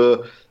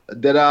YouTube.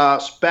 That are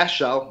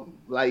special.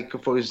 Like,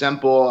 for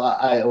example,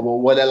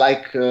 what I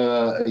like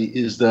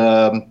is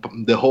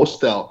the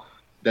hostel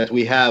that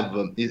we have.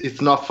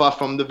 It's not far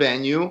from the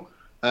venue,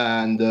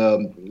 and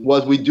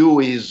what we do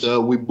is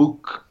we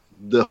book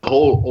the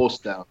whole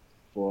hostel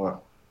for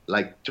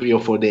like 3 or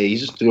 4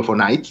 days, 3 or 4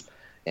 nights,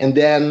 and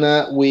then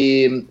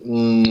we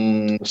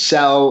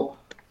sell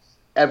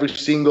every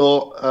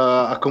single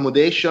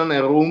accommodation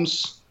and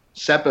rooms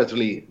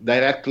separately,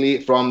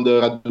 directly from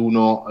the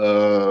Raduno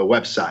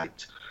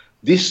website.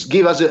 This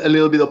gives us a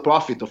little bit of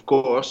profit, of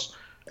course,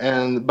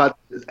 but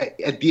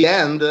at the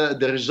end,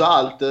 the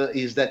result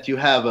is that you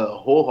have a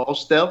whole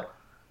hostel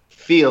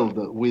filled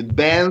with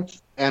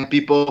bands and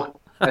people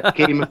that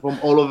came from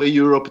all over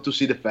Europe to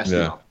see the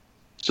festival. Yeah.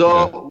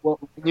 So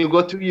when you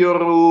go to your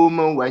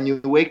room, when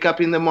you wake up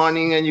in the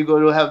morning and you go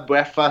to have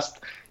breakfast,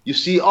 you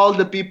see all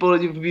the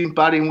people you've been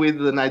partying with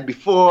the night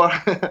before,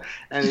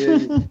 and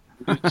you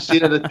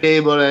sit at the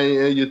table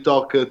and you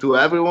talk to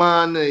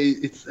everyone.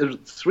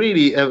 It's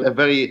really a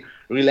very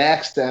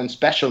relaxed and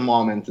special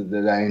moment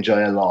that I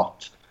enjoy a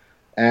lot.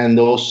 And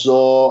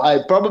also,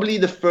 probably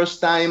the first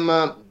time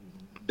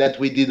that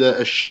we did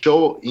a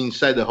show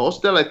inside the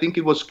hostel, I think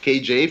it was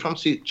KJ from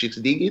Chicks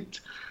Dig It.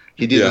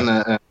 He did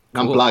an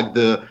unplugged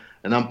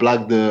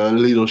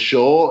little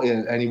show,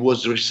 and it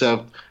was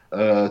reserved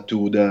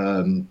to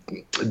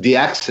the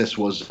access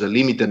was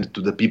limited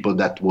to the people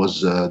that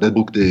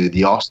booked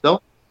the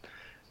hostel,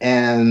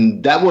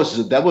 and that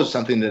was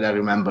something that I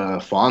remember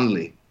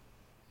fondly.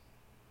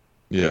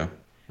 Yeah,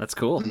 that's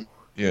cool.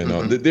 Yeah,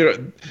 no,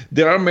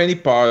 there are many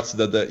parts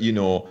that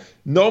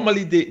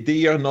normally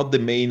they are not the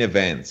main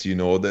events.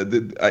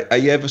 I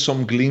have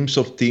some glimpse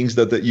of things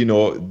that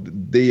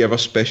they have a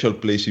special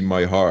place in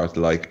my heart.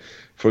 Like,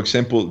 for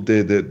example,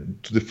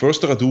 the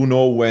first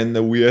Raduno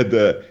when we had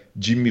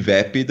Jimmy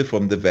Vapid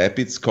from the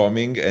Vapids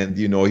coming, and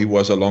he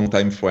was a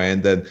longtime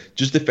friend, and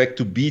just the fact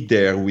to be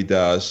there with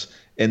us,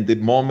 and the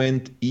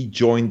moment he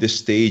joined the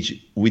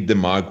stage with the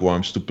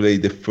Magworms to play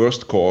the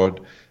first chord,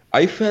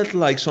 I felt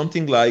like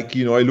something like,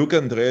 I look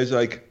at Andrea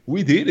like,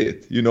 we did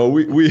it.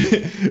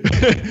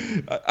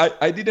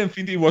 I didn't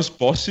think it was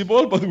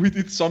possible, but we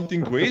did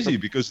something crazy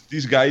because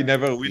this guy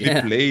never really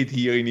played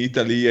here in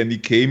Italy, and he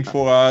came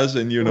for us,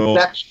 and It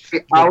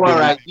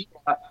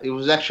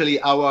was actually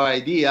our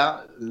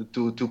idea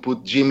to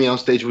put Jimmy on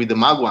stage with the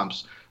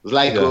Magwamps. It was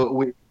like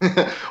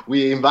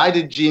we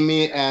invited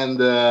Jimmy and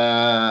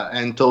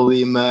told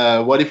him,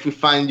 what if we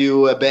find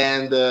you a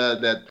band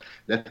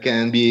that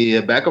can be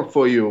a backup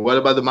for you? What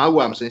about the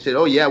Magwamps? And he said,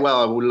 oh yeah,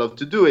 well, I would love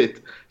to do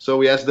it. So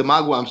we asked the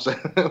Magwamps,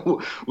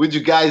 would you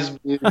guys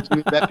be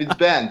Bapid's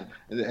band?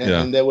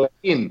 And they were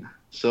in.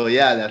 So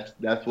yeah,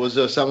 that was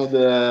some of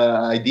the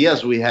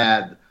ideas we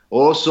had.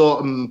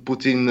 Also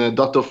putting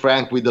Dr.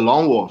 Frank with the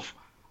Lone Wolf.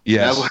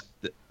 Yes.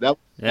 That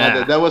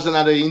Yeah. That was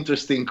another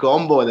interesting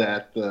combo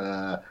that.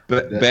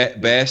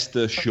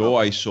 Best show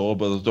I saw,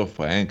 but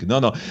Frank.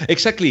 No,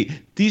 exactly.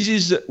 This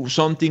is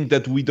something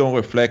that we don't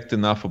reflect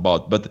enough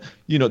about. But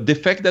the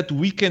fact that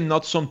we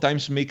cannot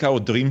sometimes make our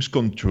dreams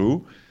come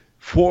true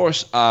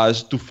force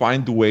us to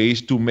find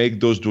ways to make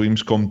those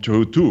dreams come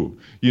true too.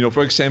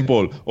 For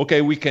example,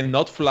 okay, we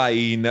cannot fly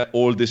in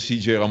all the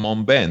CJ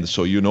Ramon band.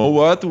 So you know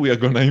what? We are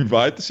going to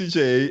invite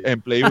CJ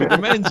and play with the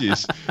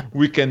Manges.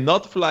 We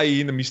cannot fly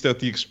in Mr.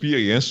 T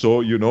Experience.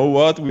 So you know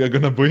what? We are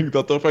going to bring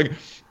Dr. Frank.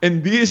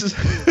 And this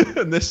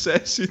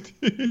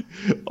necessity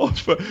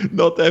of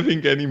not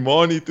having any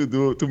money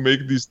to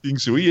make these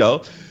things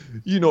real,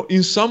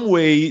 in some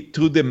way,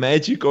 through the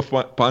magic of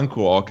punk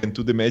rock and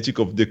to the magic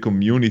of the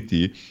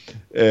community,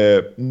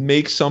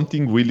 makes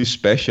something really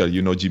special,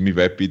 Jimmy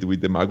Vapid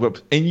with the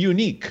Magweb, and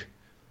unique,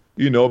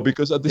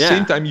 because at the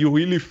same time, you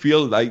really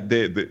feel like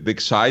the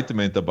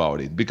excitement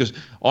about it. Because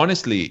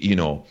honestly,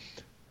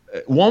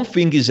 one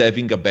thing is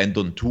having a band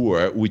on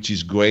tour, which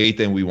is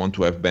great, and we want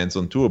to have bands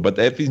on tour, but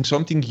having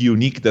something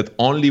unique that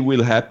only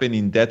will happen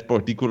in that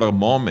particular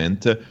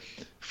moment.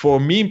 For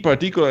me in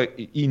particular,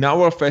 in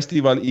our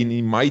festival,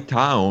 in my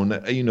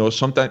town,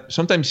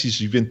 sometimes it's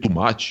even too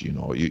much.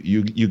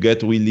 You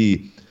get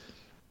really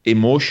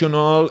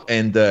emotional.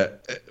 And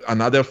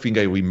another thing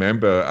I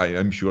remember,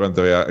 I'm sure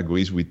Andrea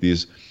agrees with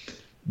this,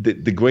 the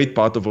great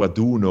part of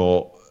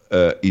Raduno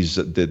is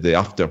the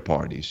after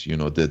parties.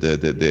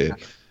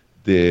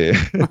 The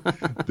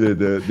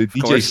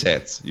DJ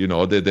sets,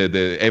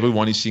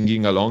 everyone is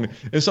singing along,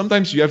 and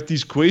sometimes you have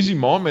these crazy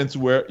moments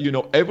where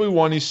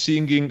everyone is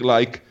singing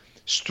like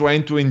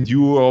Strength to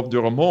Endure of the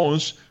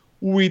Ramones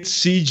with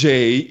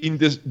CJ in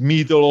the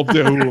middle of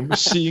the room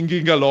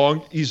singing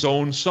along his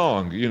own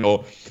song.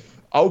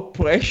 How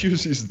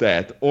precious is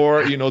that?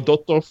 Or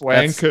Dr.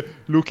 Frank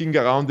looking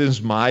around and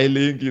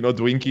smiling,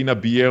 drinking a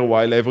beer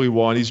while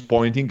everyone is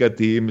pointing at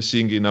him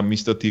singing a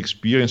Mr. T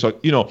Experience,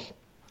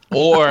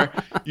 or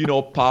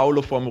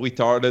Paolo from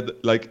Retarded,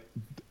 like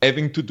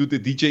having to do the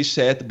DJ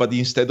set, but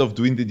instead of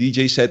doing the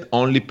DJ set,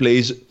 only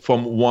plays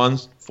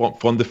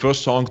from the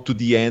first song to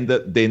the end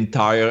the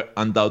entire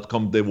And Out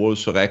Come the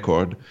Wolves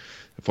record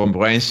from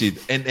Rancid,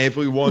 and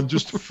everyone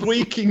just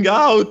freaking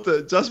out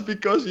just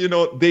because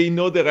they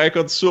know the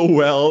record so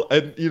well.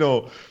 And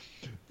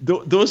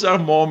those are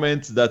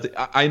moments that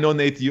I know,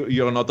 Nate,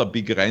 you're not a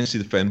big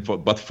Rancid fan,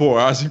 but for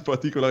us in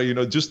particular,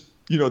 just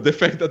the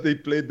fact that they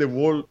played the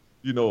whole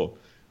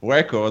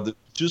record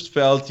just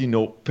felt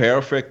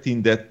perfect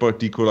in that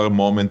particular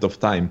moment of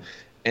time.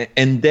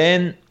 And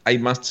then I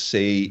must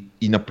say,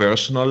 in a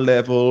personal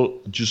level,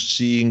 just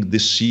seeing the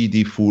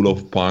city full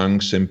of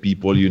punks and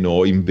people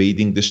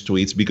invading the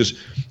streets, because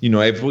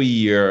every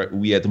year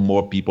we had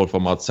more people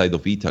from outside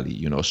of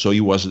Italy, so it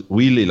was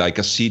really like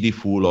a city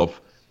full of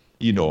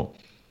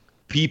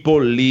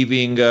people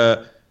living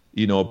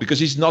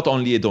because it's not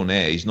only a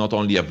Donè, it's not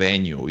only a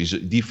venue, it's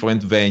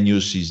different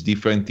venues, it's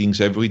different things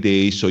every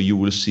day. So you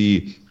will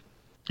see,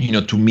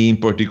 to me in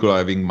particular,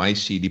 having my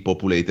city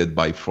populated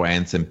by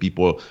friends and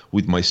people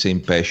with my same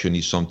passion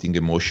is something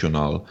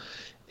emotional.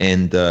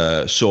 And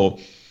so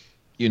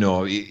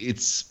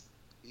it's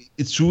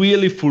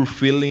really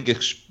fulfilling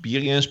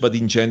experience, but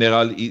in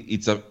general,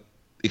 it's a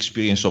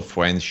experience of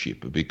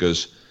friendship,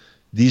 because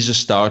this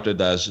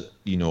started as,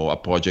 a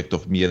project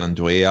of me and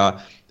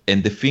Andrea.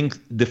 And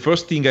the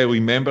first thing I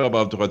remember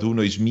about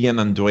Raduno is me and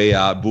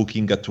Andrea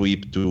booking a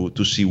trip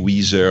to see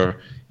Weezer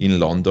in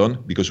London,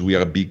 because we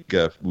are big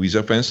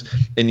Weezer fans.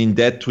 And in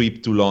that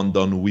trip to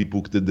London, we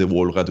booked the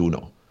whole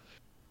Raduno.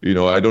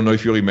 I don't know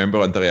if you remember,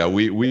 Andrea.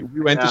 We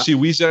went to see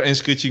Weezer and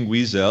Screeching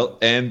Weasel,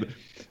 and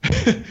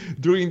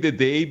during the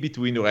day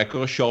between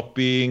record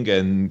shopping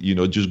and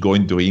just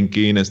going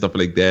drinking and stuff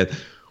like that,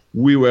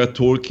 we were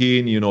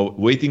talking,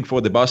 waiting for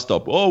the bus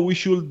stop. Oh, we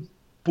should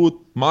put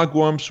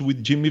Mugwumps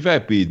with Jimmy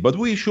Vapid, but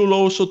we should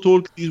also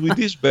talk with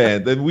this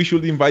band, and we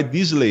should invite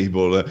this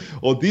label,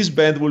 or this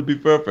band will be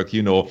perfect.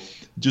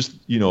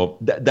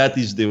 That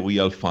is the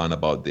real fun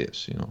about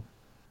this.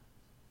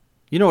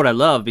 You know what I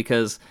love,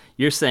 because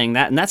you're saying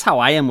that, and that's how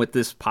I am with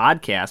this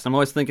podcast. I'm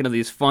always thinking of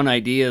these fun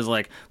ideas,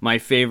 like my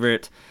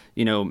favorite,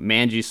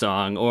 Manji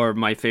song, or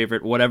my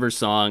favorite whatever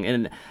song,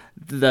 and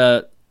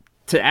to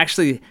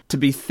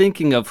be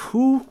thinking of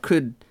who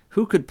could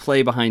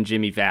play behind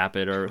Jimmy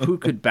Vapid, or who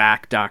could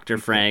back Dr.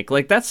 Frank.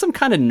 Like, that's some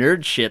kind of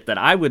nerd shit that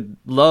I would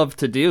love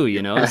to do,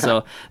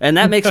 So, and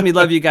that makes me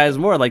love you guys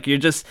more. Like, you're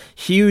just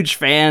huge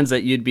fans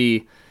that you'd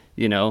be,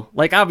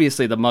 like,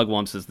 obviously the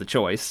Mugwumps is the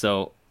choice.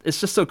 So it's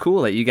just so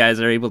cool that you guys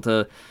are able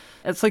to,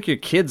 it's like your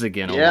kids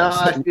again.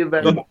 Almost. Yeah, I feel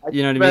very,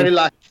 you know what I mean?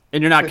 lucky.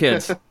 And you're not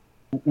kids.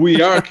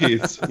 We are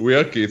kids. We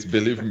are kids,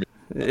 believe me.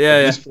 Yeah.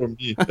 At least for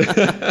me.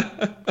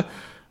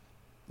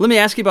 Let me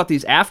ask you about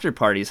these after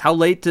parties. How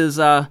late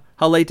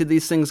did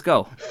these things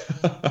go?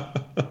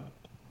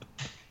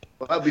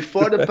 Well,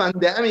 before the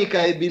pandemic,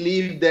 I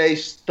believe they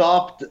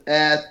stopped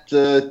at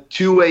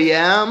 2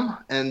 a.m.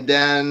 and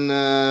then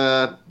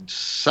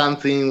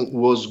something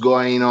was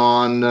going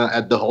on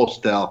at the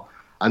hostel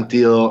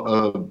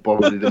until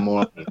probably the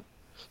morning.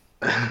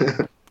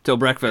 till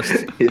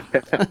breakfast.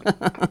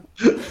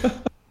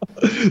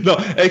 No,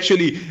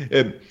 actually,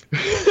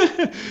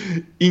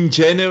 in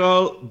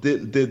general,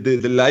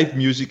 the live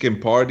music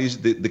and parties,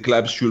 the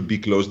clubs should be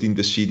closed in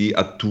the city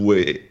at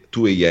 2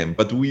 a.m.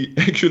 But we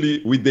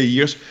actually, with the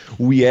years,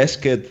 we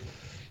asked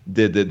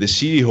the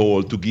city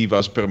hall to give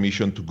us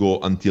permission to go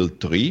until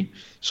 3.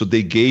 So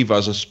they gave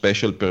us a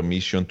special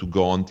permission to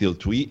go until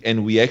 3.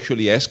 And we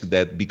actually asked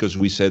that because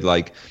we said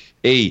like,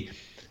 hey,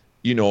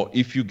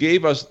 if you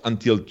gave us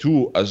until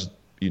 2 as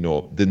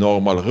the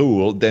normal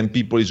rule, then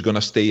people is going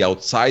to stay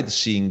outside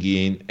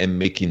singing and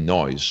making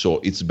noise. So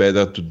it's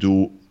better to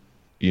do,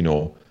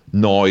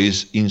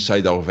 noise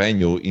inside our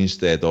venue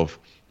instead of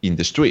in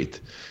the street.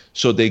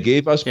 So they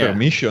gave us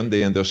permission,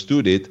 they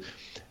understood it.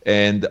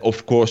 And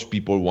of course,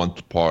 people want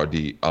to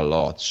party a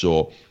lot.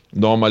 So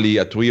normally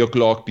at 3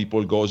 o'clock,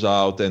 people goes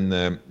out and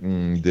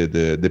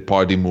the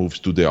party moves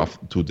to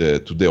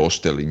the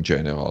hostel in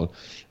general.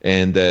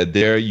 And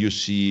there you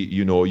see,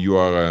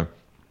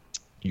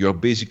 you're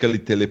basically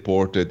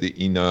teleported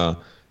in a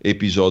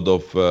episode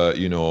of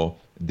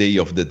Day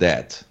of the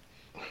Dead,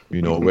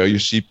 where you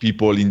see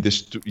people in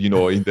through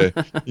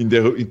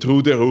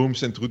the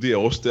rooms and through the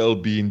hostel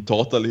being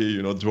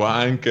totally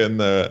drunk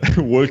and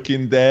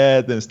Walking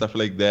Dead and stuff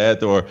like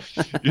that, or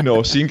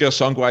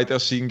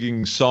singer-songwriters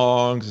singing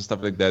songs and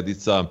stuff like that.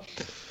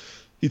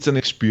 It's an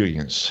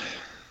experience.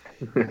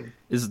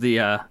 Is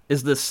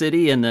the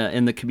city and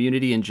the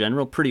community in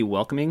general pretty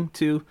welcoming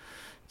to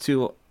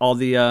all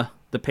the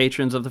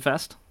patrons of the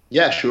fest?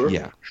 Yeah, sure.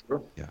 Yeah,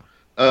 sure. Yeah.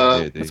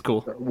 That's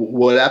cool.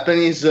 What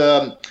happened is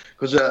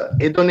because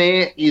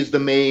Edone is the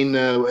main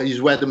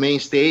is where the main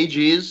stage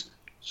is,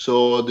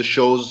 so the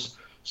shows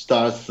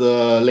starts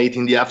late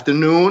in the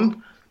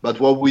afternoon. But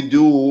what we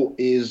do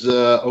is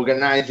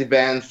organize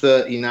events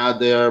in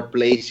other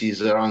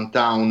places around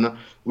town,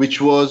 which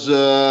was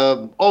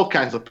all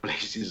kinds of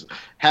places,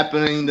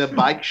 happening in the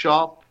bike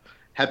shop,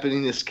 happening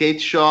in the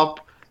skate shop,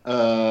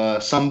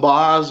 some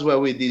bars where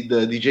we did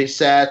the DJ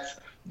set,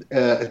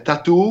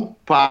 tattoo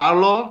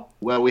parlor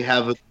where we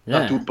have a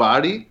tattoo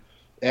party,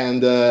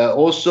 and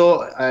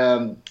also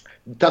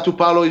tattoo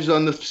parlor is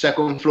on the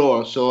second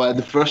floor. So at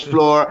the first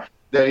floor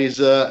there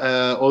is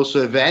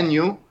also a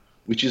venue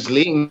which is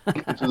linked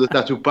to the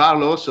tattoo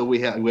parlor. So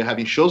we're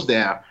having shows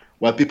there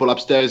while people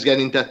upstairs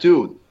getting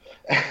tattooed.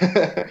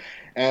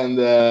 And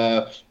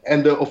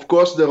of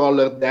course the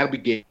roller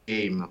derby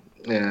game.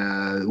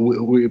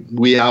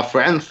 We are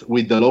friends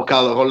with the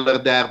local roller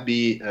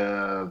derby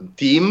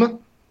team.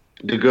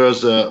 The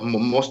girls,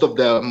 most of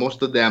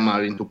them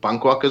are into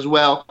punk rock as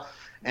well,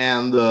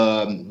 and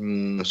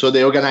so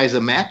they organize a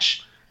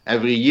match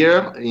every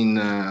year in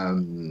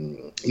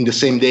the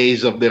same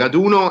days of the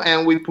Raduno,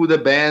 and we put a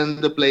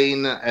band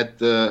playing at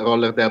the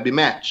roller derby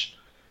match.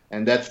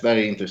 And that's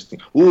very interesting.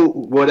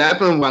 What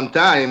happened one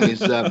time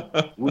is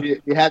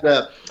we had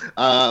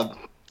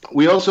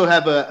we also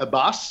have a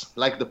bus,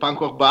 like the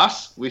punk rock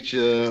bus, which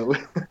is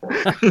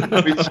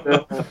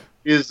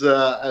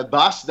a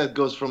bus that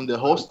goes from the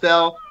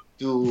hostel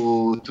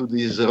to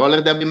this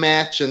roller derby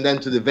match and then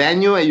to the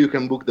venue, and you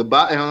can book the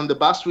bus. And on the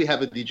bus we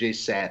have a DJ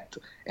set,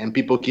 and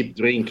people keep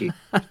drinking.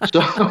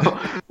 So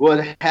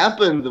what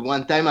happened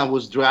one time, I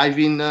was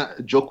driving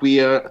Joe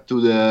Queer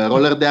to the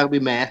roller derby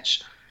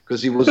match,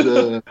 because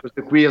the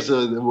queers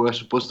were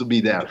supposed to be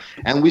there.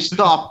 And we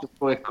stopped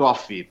for a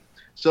coffee.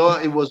 So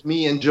it was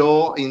me and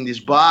Joe in this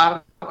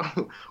bar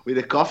with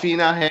a coffee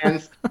in our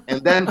hands.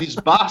 And then this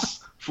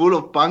bus full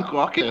of punk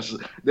rockers,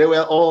 they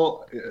were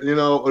all,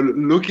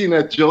 looking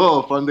at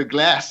Joe from the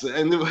glass.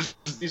 And there was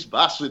this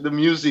bus with the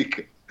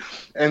music.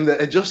 And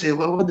Joe said,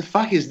 well, what the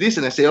fuck is this?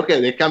 And I say,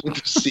 okay, they're coming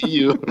to see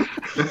you.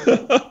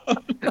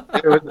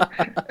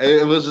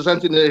 It was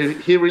something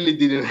that he really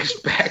didn't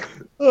expect.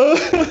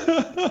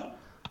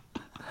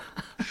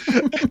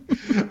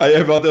 I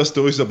have other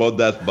stories about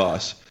that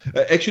bus.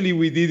 Actually,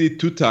 we did it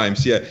 2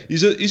 times. Yeah,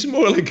 it's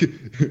more like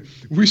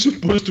we're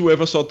supposed to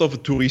have a sort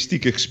of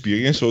touristic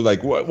experience. So,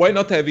 like, why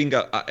not having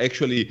a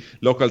actually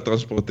local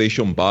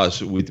transportation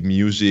bus with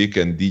music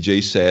and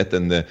DJ set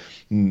and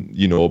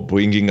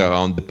bringing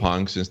around the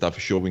punks and stuff,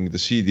 showing the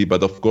city.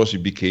 But of course,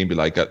 it became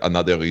like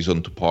another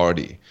reason to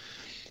party.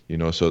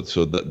 So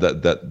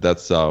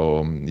that's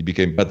how it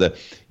became. But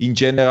in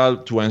general,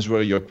 to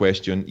answer your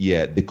question,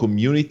 yeah, the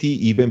community,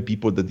 even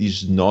people that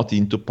is not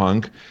into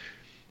punk,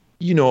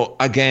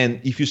 again,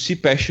 if you see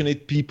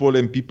passionate people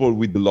and people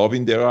with love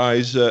in their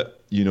eyes,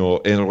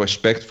 and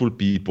respectful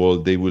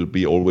people, they will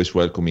be always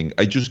welcoming.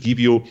 I just give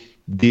you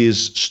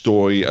this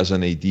story as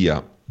an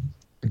idea.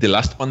 The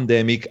last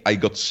pandemic, I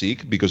got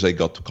sick because I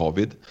got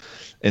COVID.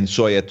 And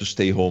so I had to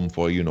stay home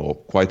for,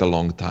 quite a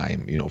long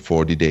time,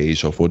 40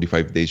 days or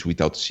 45 days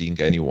without seeing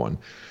anyone.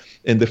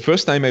 And the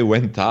first time I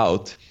went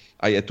out,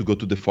 I had to go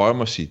to the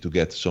pharmacy to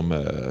get some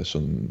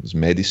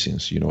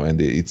medicines,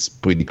 and it's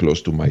pretty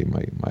close to my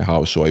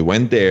house. So I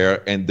went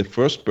there, and the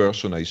first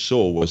person I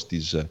saw was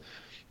this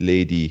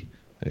lady,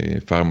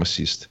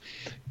 pharmacist.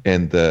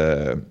 And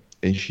I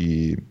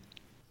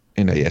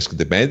asked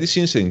the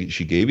medicines, and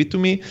she gave it to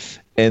me.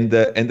 And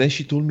then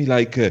she told me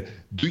like,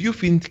 do you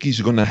think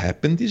it's gonna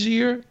happen this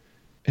year?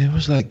 And I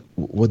was like,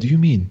 what do you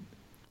mean?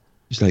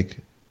 It's like,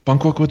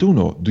 Punk Rock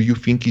Raduno, do you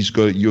think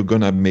you're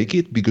gonna make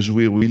it? Because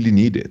we really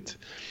need it.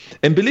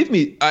 And believe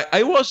me,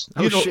 I was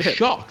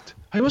shocked.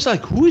 I was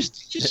like, who is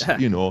this?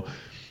 Yeah.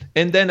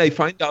 And then I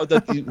find out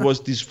that it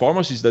was this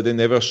pharmacist that I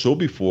never saw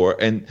before,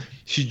 and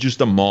she's just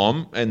a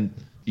mom, and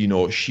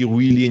she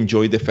really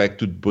enjoyed the fact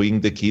to bring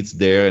the kids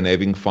there and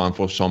having fun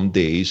for some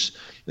days.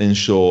 And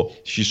so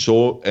she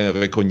saw and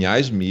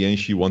recognized me, and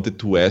she wanted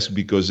to ask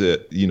because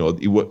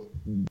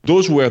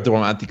those were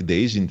dramatic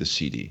days in the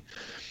city.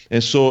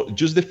 And so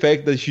just the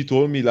fact that she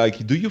told me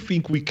like, do you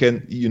think we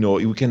can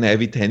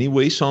have it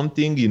anyway,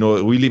 something,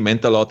 really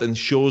meant a lot and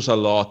shows a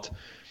lot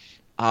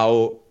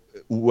how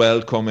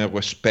welcome and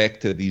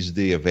respected is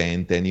the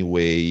event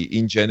anyway,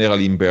 in general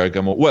in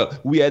Bergamo. Well,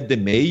 we had the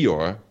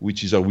mayor,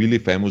 which is a really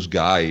famous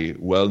guy,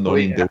 well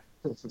known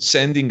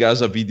sending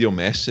us a video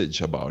message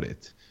about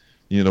it,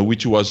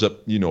 which was a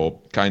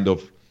kind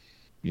of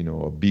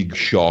a big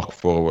shock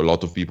for a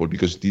lot of people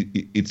because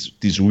it's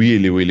this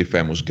really, really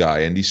famous guy.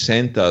 And he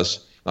sent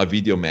us a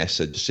video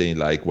message saying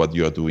like, what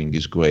you are doing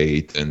is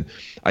great. And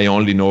I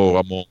only know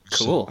Ramones.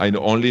 Cool. I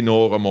only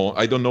know Ramones.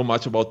 I don't know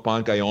much about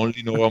punk. I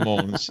only know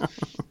Ramones.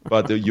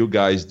 But you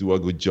guys do a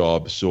good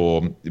job.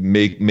 So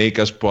make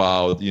us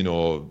proud,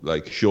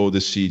 like show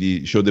the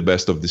city, show the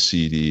best of the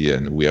city.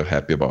 And we are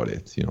happy about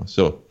it,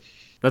 so.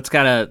 That's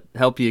gotta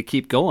help you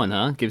keep going,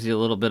 huh? Gives you a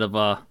little bit of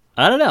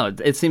I don't know.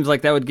 It seems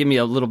like that would give me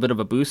a little bit of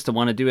a boost to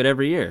want to do it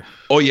every year.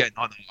 Oh, yeah.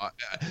 No.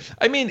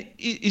 I mean,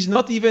 it's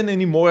not even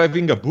anymore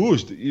having a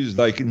boost. It's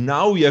like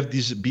now you have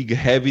this big,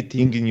 heavy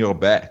thing in your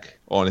back,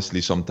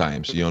 honestly,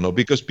 sometimes,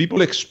 because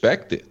people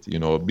expect it,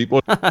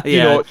 People,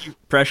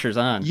 pressure's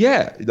on.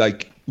 Yeah,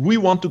 like we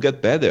want to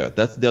get better.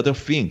 That's the other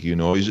thing,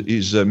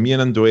 is me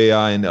and Andrea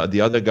and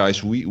the other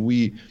guys,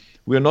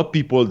 we're not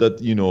people that,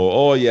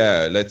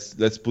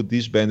 let's put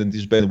this band and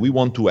this band. We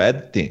want to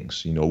add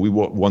things, we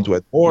want to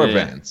add more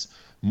events,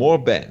 more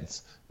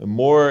bands,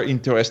 more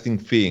interesting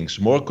things,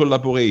 more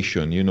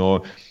collaboration,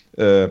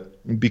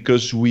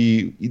 because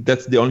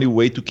that's the only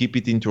way to keep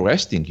it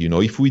interesting.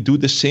 If we do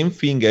the same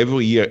thing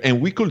every year,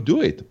 and we could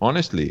do it,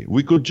 honestly,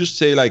 we could just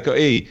say like,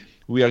 hey,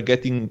 we are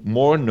getting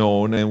more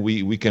known and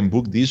we can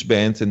book these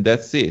bands and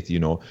that's it,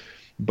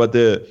 But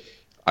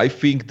I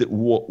think that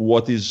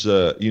what is,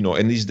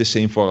 and it's the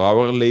same for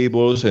our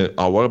labels and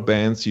our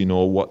bands,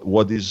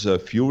 what is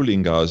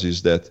fueling us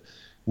is that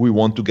we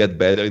want to get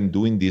better in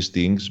doing these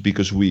things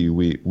because we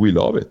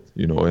love it,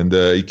 and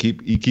it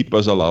keep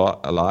us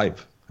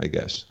alive, I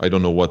guess. I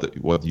don't know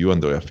what you,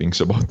 Andrea, thinks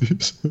about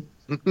this.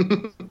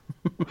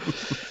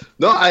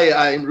 No,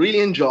 I really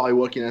enjoy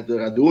working at the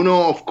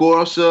Raduno. Of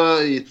course,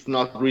 it's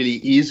not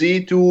really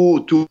easy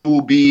to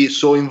be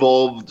so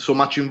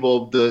much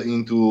involved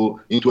into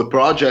a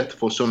project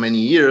for so many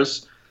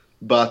years.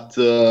 But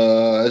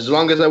as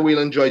long as I will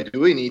enjoy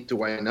doing it,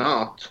 why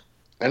not?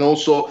 And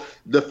also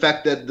the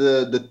fact that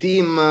the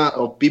team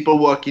of people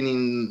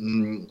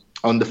working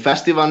on the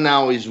festival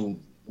now is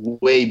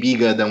way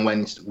bigger than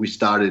when we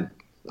started.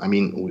 I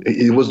mean,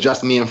 it was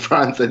just me and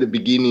Franz at the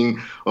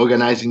beginning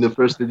organizing the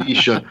first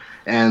edition,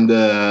 and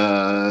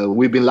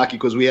we've been lucky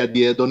because we had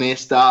the Donné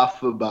staff.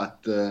 But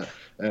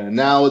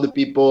now the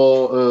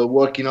people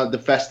working on the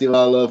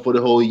festival for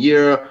the whole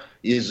year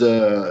is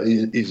a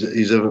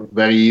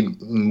very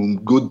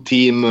good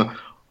team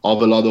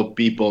of a lot of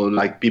people,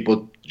 like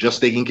people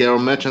just taking care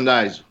of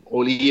merchandise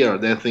all year.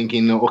 They're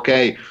thinking,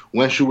 okay,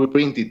 when should we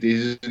print it?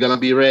 Is it gonna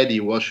be ready?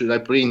 What should I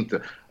print?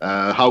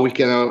 How we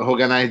can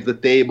organize the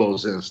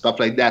tables and stuff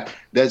like that.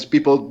 There's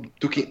people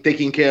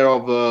taking care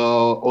of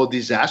all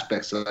these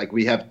aspects. Like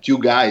we have two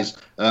guys,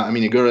 a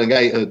girl and a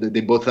guy.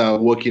 They both are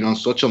working on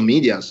social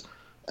medias.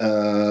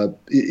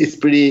 It's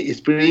pretty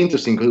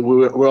interesting because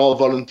we're all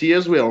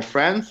volunteers. We're all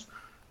friends,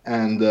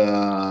 and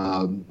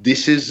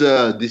this is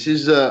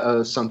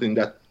something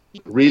that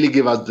really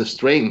give us the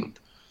strength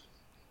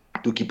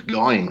to keep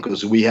going,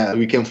 because we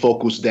can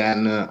focus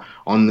then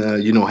on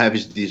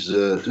having these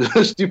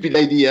stupid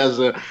ideas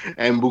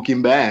and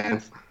booking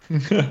bands.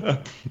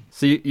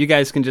 So you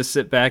guys can just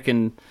sit back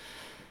and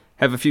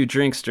have a few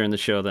drinks during the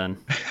show, then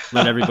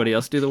let everybody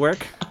else do the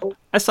work.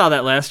 I saw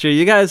that last year.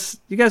 You guys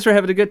were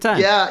having a good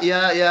time. Yeah.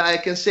 I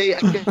can say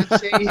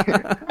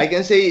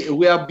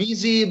we are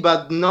busy,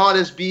 but not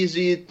as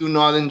busy to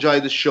not enjoy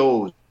the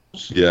shows.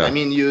 Yeah. I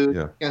mean,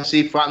 you can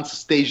see Franz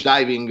stage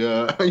diving,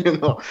 at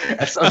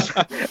some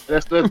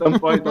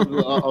point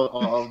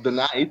of the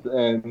night,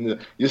 and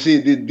you see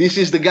this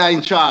is the guy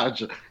in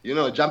charge,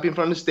 jumping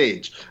from the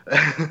stage.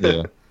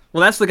 Yeah.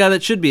 Well, that's the guy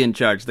that should be in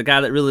charge, the guy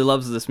that really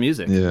loves this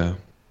music. Yeah.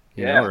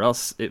 Or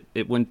else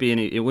it wouldn't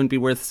be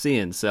worth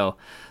seeing. So,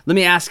 let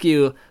me ask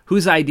you,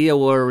 whose idea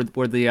were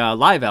the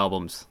live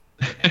albums?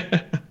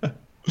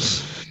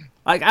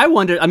 Like, I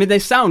wonder. I mean, they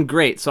sound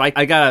great, so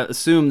I gotta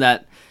assume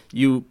that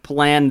you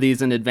plan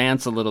these in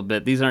advance a little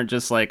bit. These aren't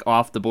just like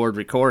off the board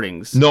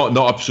recordings. No,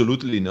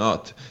 absolutely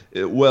not.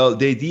 Well,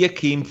 the idea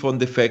came from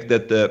the fact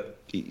that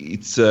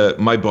it's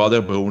my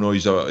brother Bruno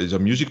is a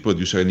music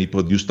producer, and he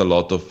produced a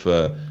lot of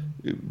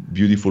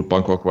beautiful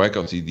punk rock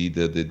records. He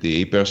did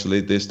the Apers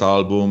latest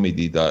album. He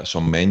did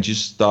some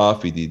Manges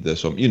stuff. He did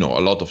some, a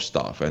lot of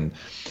stuff. And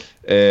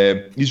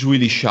he's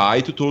really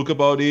shy to talk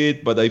about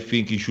it, but I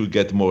think he should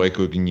get more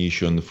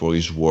recognition for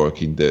his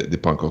work in the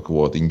punk rock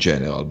world in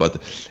general.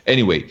 But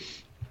anyway,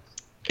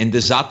 and the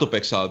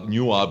Zatopek's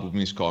new album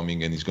is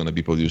coming, and it's going to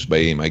be produced by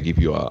him. I give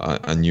you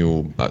a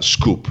new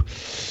scoop.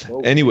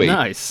 Oh, anyway,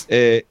 nice.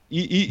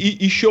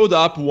 He showed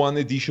up one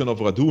edition of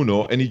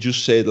Raduno, and he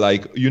just said,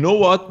 like, you know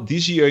what?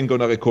 This year I'm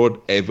going to record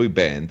every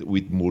band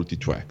with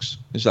multi-tracks.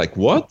 It's like,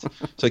 what?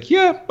 It's like,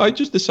 yeah, I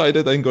just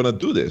decided I'm going to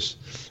do this.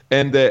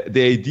 And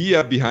the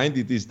idea behind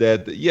it is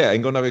that,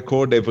 I'm going to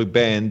record every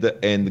band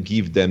and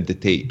give them the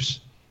tapes,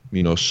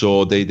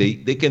 so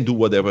they can do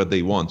whatever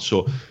they want.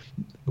 So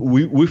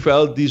we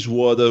felt this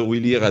was a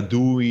really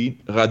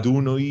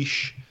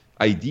Raduno-ish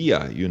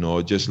idea,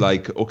 just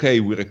like,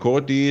 okay, we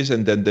record this,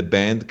 and then the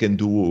band can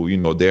do,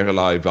 their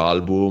live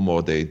album,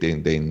 or they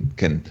can,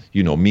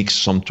 mix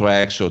some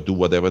tracks or do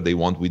whatever they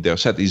want with their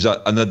set. It's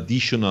an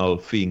additional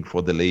thing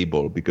for the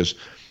label, because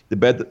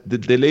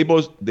the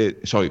labels, the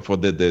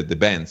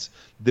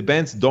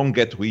bands don't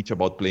get rich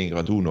about playing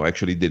Raduno.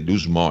 Actually, they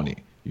lose money,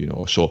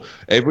 So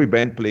every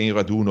band playing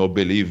Raduno,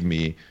 believe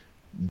me,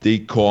 they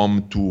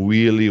come to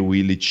really,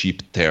 really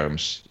cheap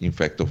terms, in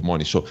fact, of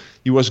money. So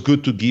it was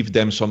good to give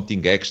them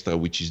something extra,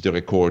 which is the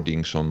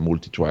recordings on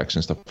multi-tracks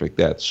and stuff like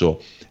that. So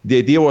the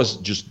idea was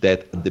just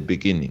that at the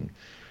beginning.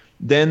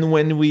 Then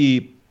when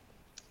we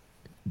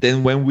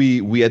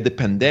had the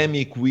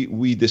pandemic,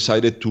 we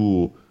decided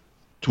to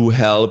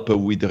help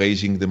with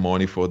raising the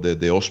money for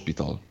the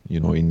hospital,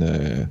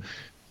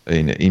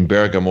 in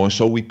Bergamo.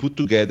 So we put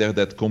together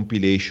that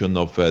compilation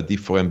of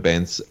different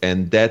bands,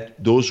 and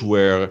those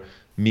were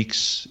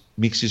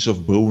mixes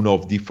of Bruno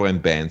of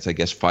different bands, I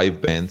guess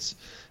 5 bands.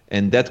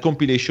 And that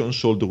compilation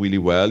sold really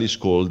well. It's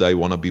called I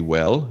Wanna Be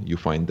Well. You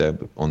find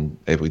them on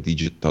every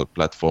digital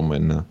platform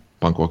and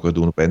Punk Rock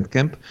Raduno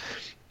Bandcamp.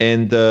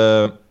 And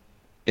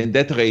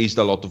that raised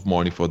a lot of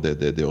money for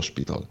the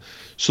hospital.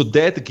 So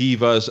that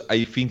gave us,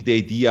 I think, the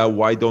idea,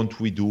 why don't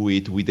we do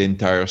it with the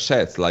entire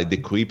sets, like the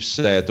Creep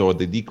set or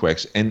the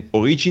D-Cracks? And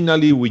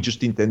originally, we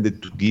just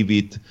intended to give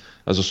it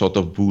as a sort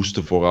of boost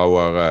for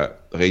our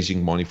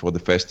raising money for the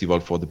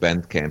festival, for the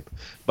band camp.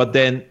 But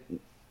then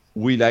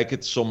we like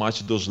it so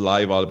much, those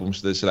live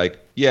albums, that's like,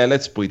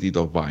 let's put it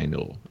on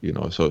vinyl,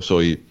 So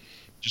it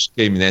just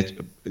came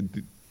natural.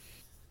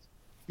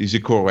 Is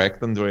it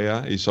correct,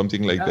 Andrea? Is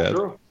something like that?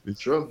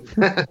 Sure.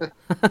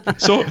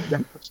 So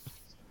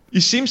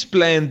it seems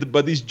planned,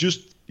 but it's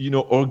just,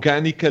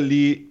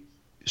 organically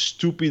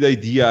stupid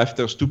idea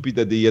after stupid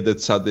idea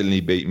that suddenly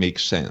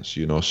makes sense,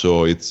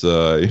 So it's,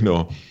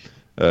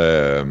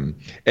 and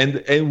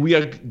we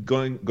are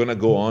gonna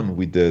go on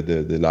with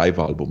the live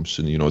albums,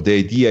 and the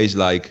idea is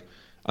like,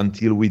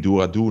 until we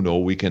do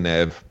Raduno, we can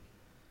have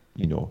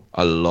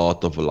a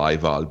lot of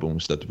live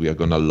albums that we are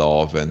gonna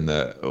love and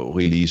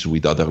release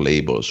with other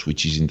labels,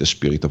 which is in the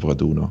spirit of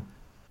Raduno.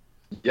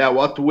 Yeah,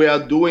 what we are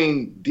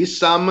doing this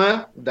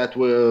summer, that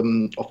we,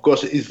 of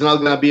course, it's not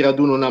gonna be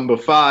Raduno number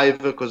 5,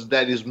 because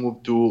that is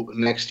moved to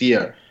next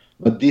year.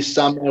 But this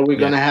summer we're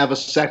gonna have a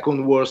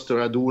second worst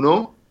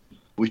Raduno,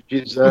 which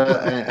is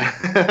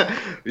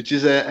which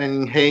is an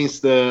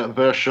enhanced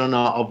version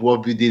of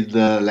what we did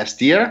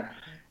last year,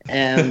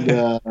 and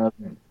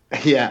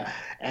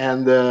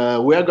and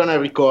we are gonna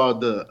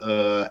record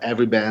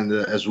every band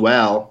as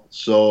well.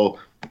 So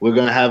we're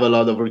gonna have a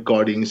lot of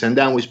recordings, and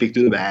then we speak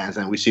to the bands,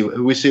 and we see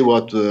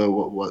what's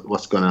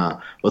gonna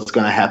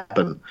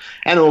happen.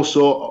 And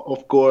also,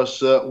 of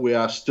course, we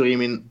are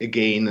streaming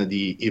again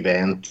the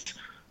event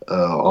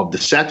of the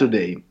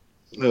Saturday.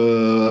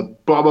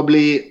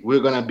 Probably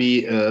we're gonna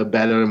be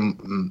better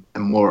and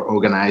more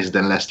organized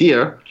than last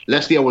year.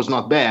 Last year was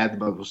not bad,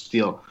 but was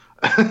still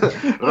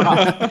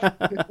rough.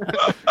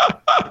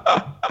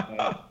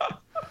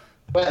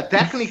 But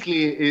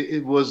technically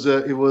it was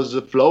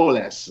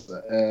flawless.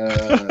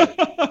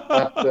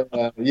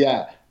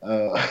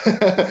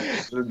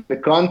 The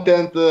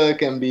content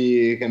can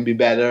be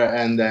better,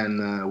 and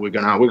then we're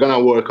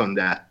gonna work on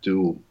that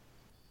too.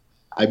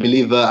 I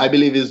believe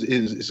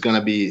is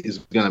gonna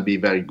be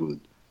very good.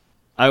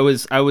 I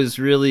was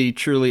really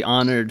truly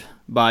honored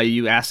by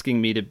you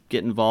asking me to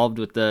get involved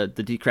with the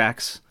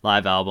D-Cracks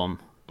live album.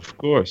 Of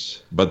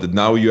course, but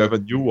now you have a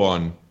new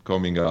one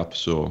coming up.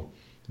 So,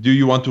 do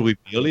you want to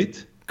reveal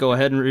it? Go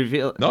ahead and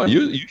reveal it. No,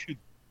 you should.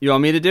 You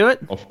want me to do it?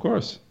 Of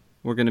course.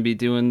 We're gonna be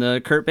doing the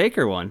Kurt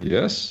Baker one.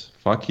 Yes,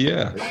 fuck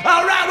yeah.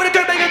 All right, with a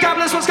Kurt Baker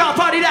couple, this one's called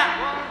Party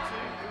Down.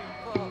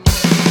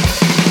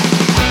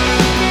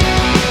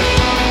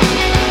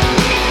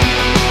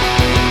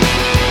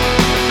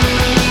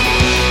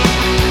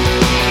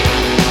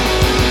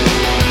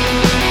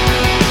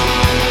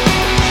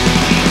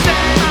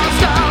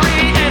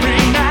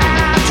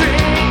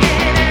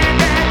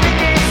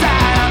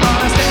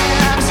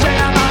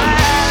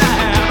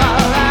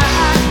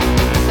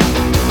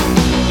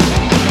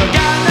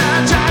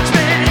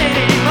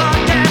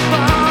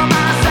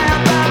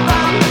 Myself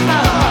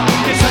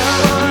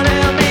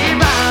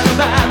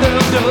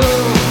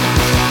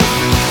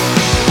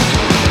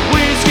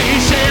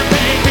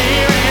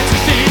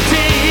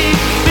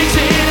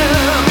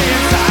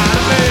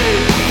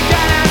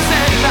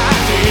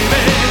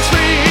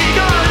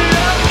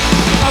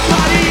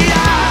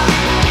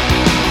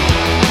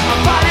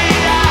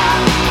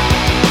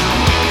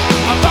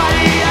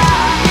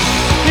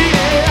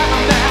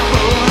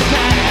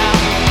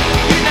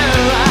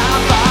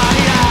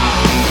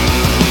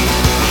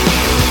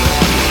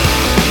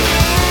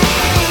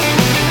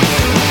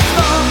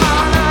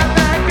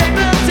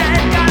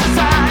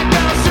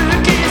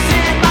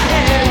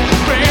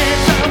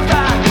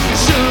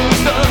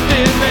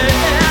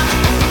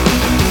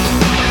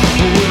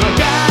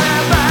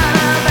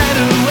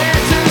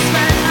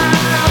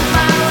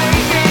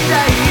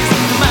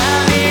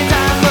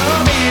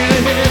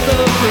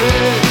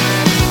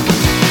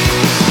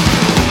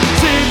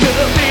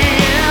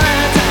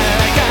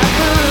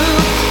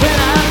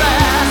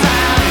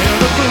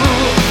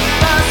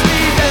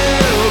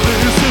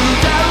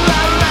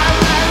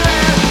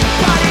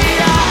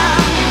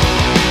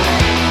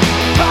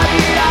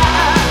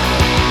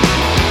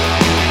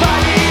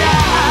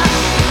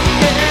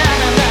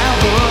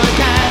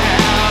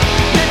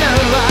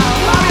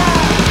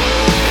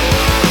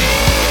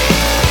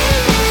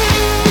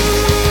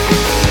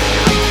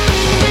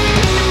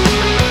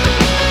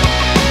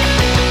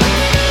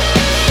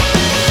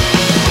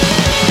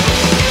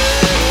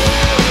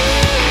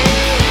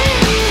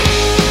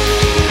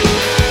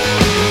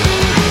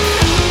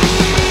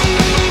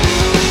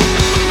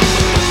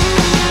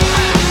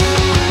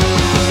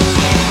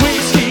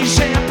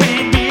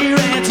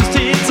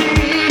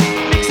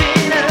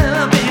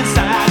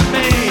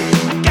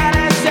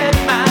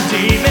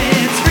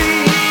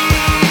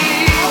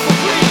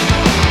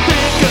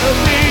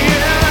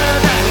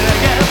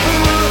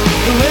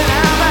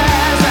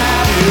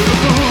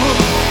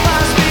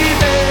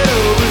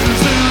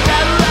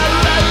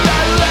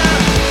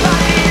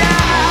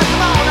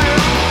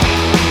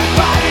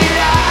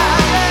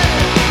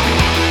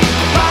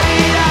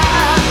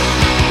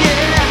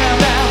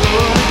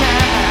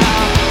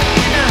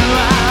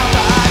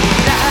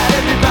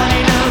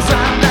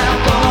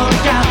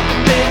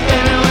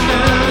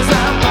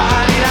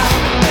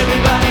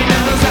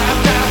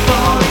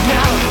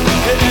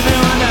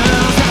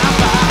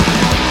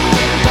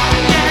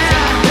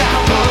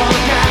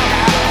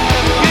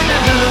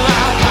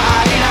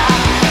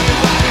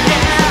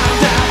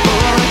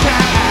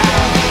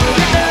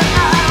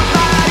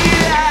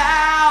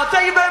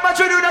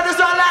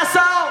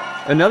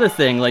another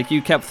thing, like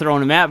you kept throwing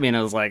them at me, and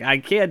I was like, I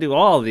can't do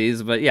all of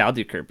these, but yeah, I'll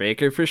do Kurt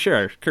Baker for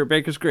sure. Kurt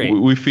Baker's great.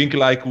 We think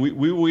like we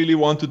really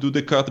want to do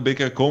the Kurt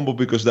Baker combo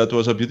because that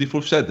was a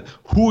beautiful set.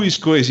 Who is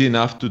crazy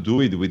enough to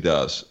do it with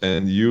us?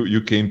 And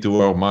you came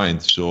to our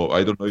mind, so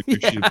I don't know if you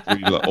should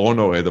feel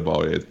honored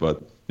about it,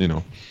 but you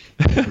know.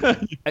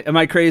 Am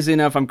I crazy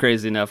enough? I'm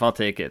crazy enough. I'll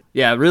take it.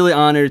 Yeah, really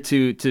honored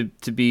to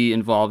be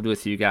involved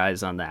with you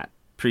guys on that.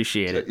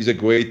 Appreciate it. It's a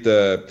great,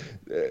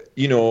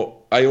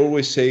 I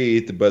always say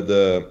it, but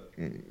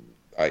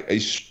I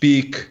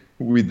speak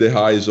with the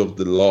eyes of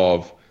the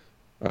love,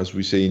 as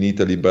we say in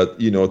Italy. But,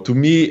 to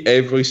me,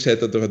 every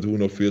set at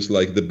Raduno feels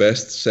like the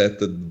best set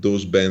that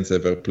those bands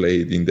ever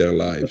played in their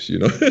lives,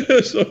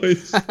 So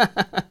it's...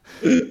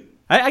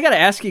 I got to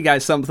ask you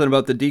guys something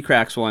about the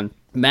D-Cracks one.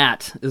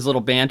 Matt, his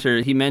little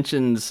banter, he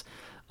mentions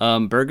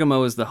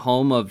Bergamo is the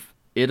home of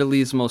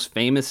Italy's most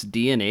famous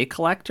DNA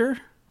collector.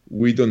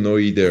 We don't know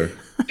either.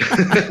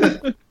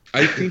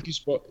 I think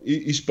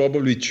it's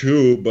probably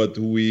true, but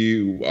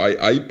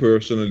I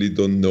personally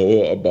don't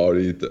know about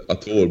it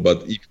at all.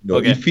 But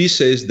if he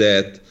says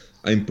that,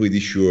 I'm pretty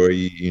sure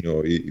he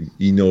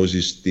knows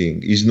his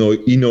thing.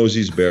 He knows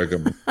his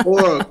Bergamo.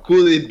 Or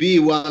could it be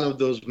one of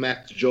those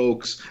Matt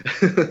jokes?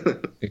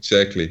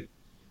 Exactly.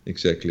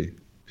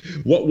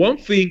 One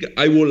thing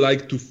I would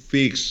like to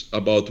fix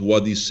about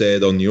what he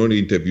said on your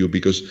interview,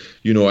 because,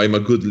 I'm a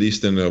good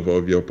listener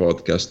of your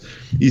podcast.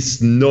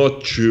 It's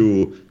not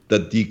true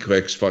that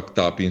D-Cracks fucked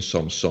up in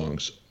some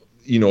songs.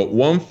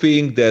 One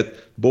thing that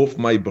both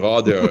my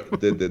brother,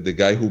 the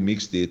guy who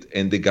mixed it,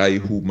 and the guy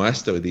who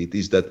mastered it,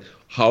 is that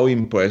how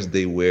impressed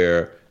they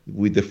were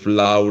with the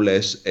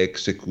flawless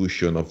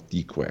execution of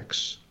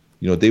D-Cracks.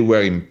 They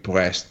were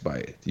impressed by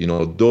it.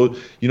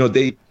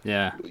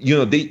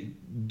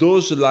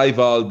 Those live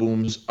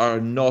albums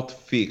are not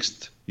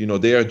fixed.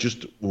 They are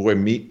just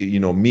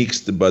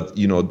mixed, but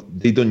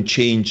they don't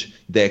change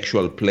the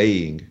actual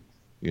playing.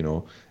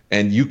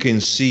 And you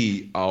can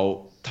see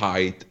how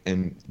tight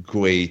and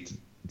great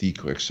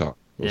D-Cracks are.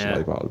 Those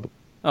live albums.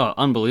 Oh,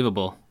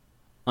 unbelievable!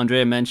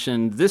 Andrea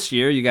mentioned this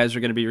year you guys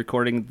are going to be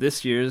recording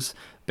this year's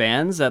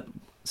bands at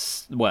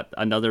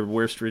another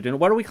worst Raduno.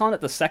 What are we calling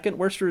it? The second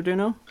worst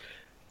Raduno?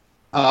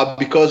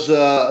 Because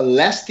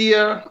last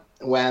year,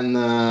 when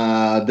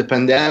the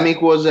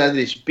pandemic was at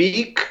its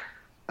peak,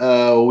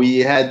 we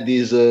had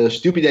this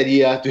stupid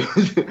idea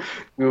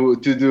to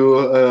do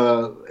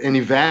an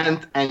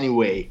event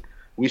anyway.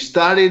 We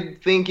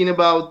started thinking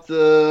about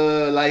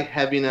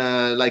having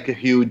a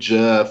huge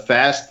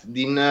fest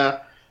dinner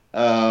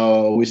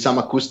with some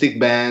acoustic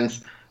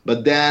bands,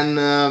 but then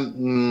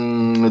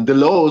the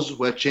laws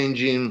were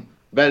changing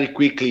very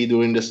quickly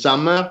during the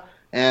summer,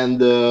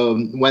 and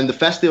when the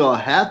festival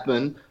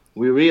happened,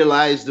 we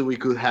realized that we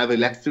could have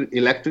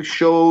electric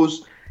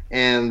shows,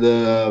 and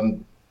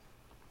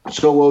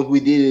so what we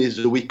did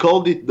is we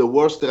called it the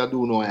worst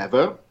Raduno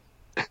ever.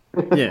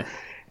 Yeah.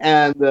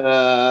 And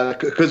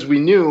because we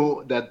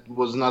knew that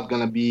was not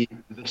going to be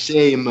the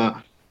same,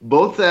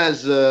 both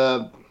as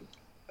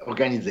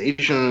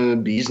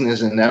organization,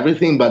 business, and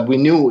everything, but we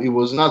knew it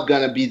was not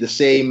going to be the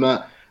same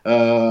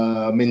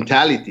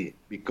mentality,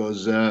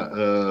 because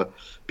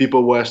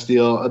people were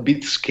still a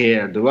bit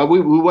scared. Well, we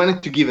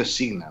wanted to give a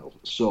signal,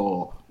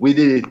 so we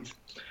did it.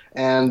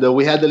 And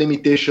we had a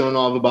limitation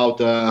of about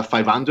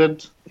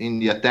 500 in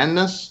the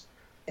attendance,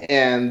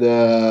 and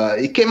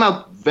it came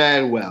out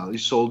very well. It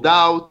sold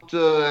out,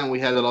 and we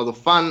had a lot of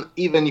fun,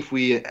 even if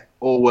we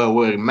all were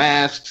wearing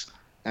masks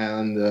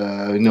and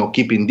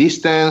keeping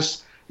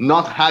distance,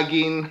 not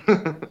hugging.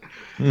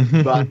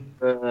 But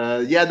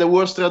the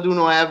worst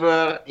Raduno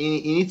ever,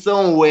 in its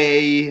own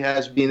way,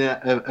 has been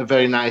a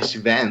very nice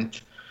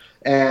event.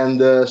 And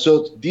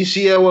so this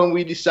year, when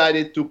we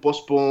decided to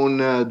postpone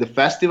the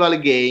festival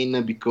again,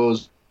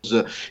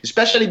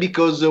 especially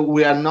because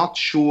we are not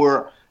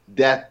sure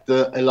that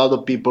a lot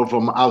of people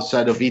from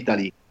outside of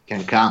Italy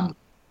can come.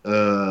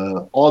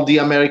 All the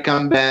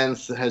American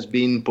bands has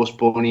been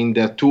postponing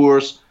their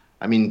tours.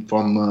 I mean,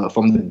 from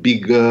the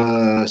big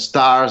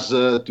stars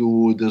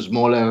to the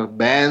smaller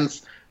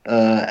bands,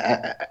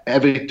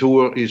 every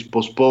tour is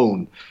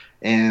postponed,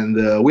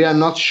 and we are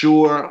not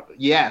sure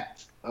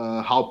yet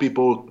how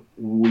people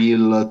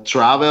will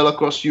travel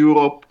across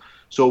Europe.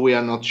 So we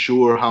are not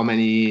sure how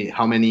many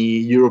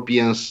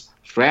Europeans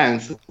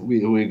friends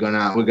we're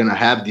gonna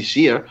have this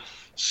year.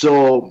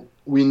 So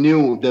we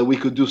knew that we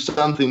could do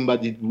something,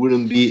 but it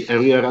wouldn't be a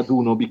real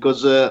Raduno,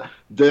 because the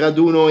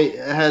Raduno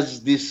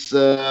has this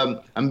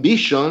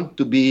ambition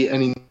to be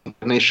an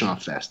international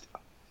festival.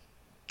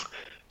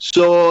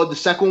 So the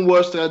second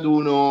worst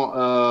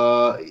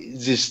Raduno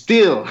is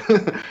still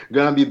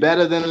gonna be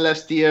better than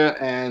last year,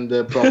 and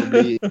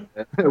probably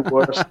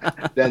worse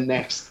than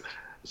next.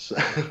 So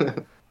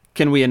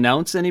can we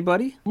announce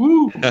anybody?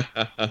 Woo.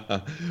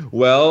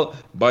 Well,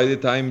 by the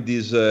time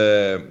this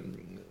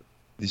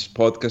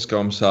podcast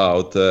comes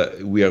out,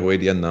 we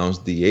already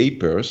announced the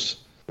Apers,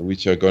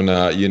 which are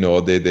gonna,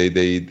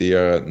 they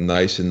are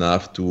nice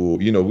enough to,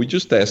 we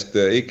just asked,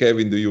 hey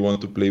Kevin, do you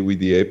want to play with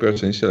the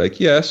Apers? And he's like,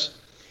 yes.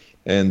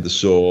 And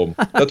so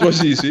that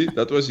was easy.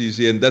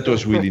 And that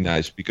was really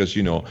nice because,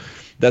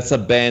 that's a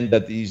band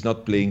that is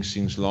not playing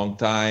since long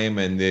time,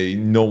 and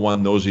no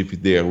one knows if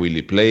they're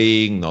really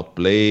playing, not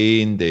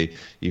playing,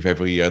 if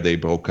every year they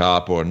broke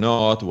up or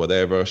not,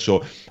 whatever.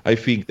 So I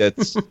think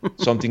that's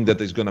something that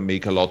is going to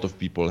make a lot of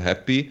people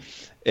happy.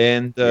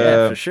 And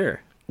yeah, for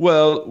sure.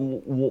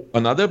 Well,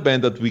 another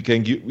band that we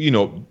can give,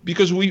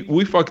 because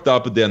we fucked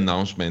up the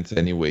announcements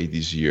anyway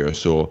this year.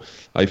 So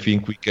I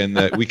think we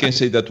can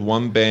say that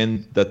one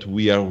band that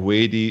we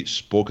already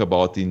spoke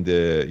about in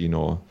the,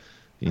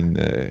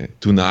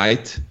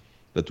 tonight,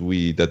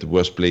 that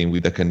was playing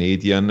with a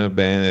Canadian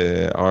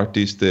band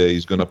artist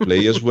is gonna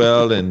play as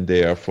well, and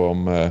they are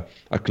from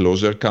a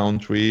closer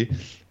country,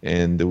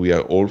 and we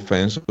are all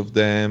fans of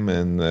them.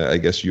 And I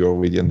guess you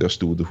already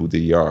understood who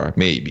they are,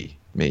 maybe.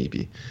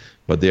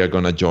 But they are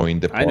going to join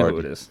the party. I know who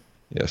it is.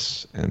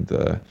 Yes. And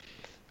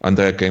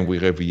Andrea, can we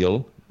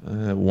reveal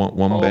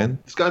one band?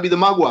 It's going to be the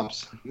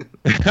Mugwumps.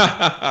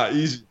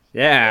 Easy.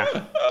 Yeah.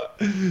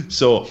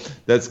 So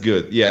that's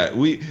good. Yeah.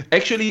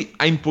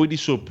 I'm pretty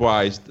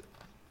surprised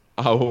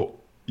how,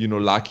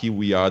 lucky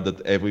we are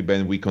that every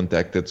band we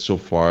contacted so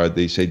far,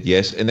 they said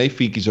yes. And I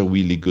think it's a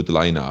really good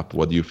lineup.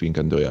 What do you think,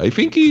 Andrea? I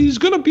think it's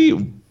going to be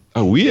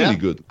really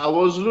good. I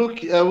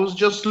was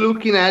just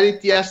looking at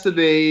it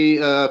yesterday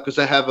because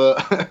I have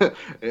a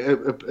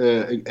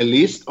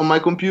list on my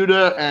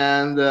computer,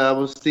 and I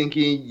was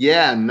thinking,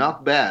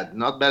 not bad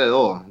at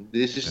all.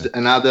 This is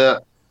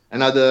another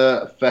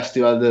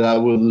festival that I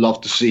would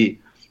love to see,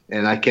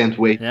 and I can't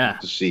wait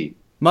to see.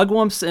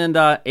 Mugwumps and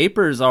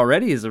Apers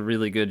already is a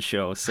really good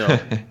show. So,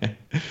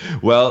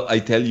 well, I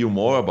tell you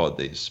more about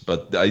this,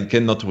 but I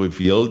cannot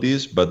reveal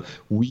this. But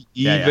we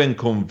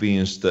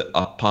convinced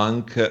a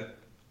punk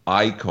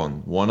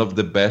icon, one of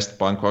the best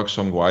punk rock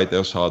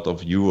songwriters out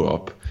of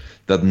Europe,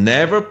 that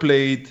never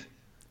played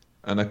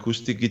an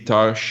acoustic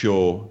guitar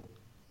show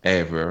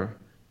ever,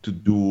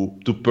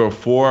 to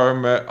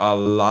perform a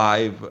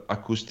live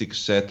acoustic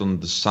set on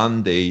the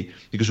Sunday,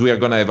 because we are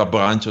going to have a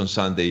brunch on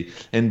Sunday.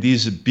 And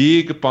this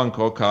big punk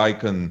rock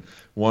icon,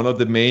 one of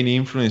the main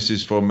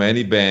influences for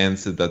many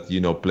bands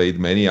that, played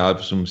many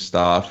album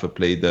stuff,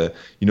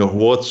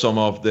 wrote some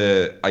of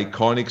the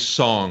iconic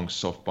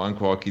songs of punk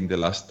rock in the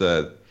last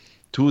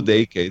 2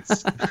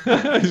 decades,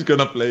 is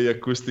gonna play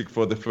acoustic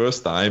for the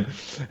first time,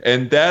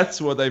 and that's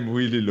what I'm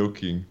really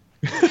looking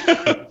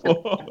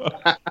for.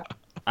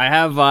 I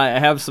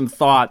have some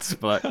thoughts,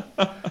 but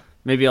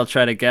maybe I'll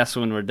try to guess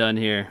when we're done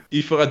here.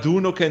 If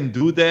Raduno can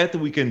do that,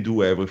 we can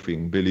do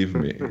everything. Believe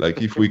me.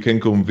 Like if we can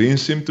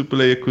convince him to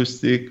play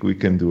acoustic, we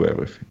can do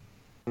everything.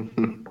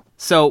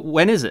 So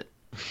when is it?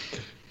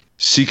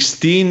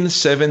 16,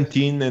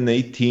 17, and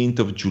 18th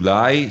of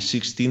July,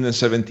 16 and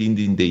 17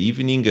 in the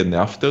evening and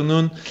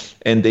afternoon,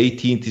 and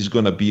 18th is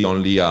going to be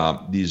only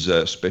this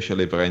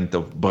special event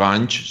of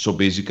brunch. So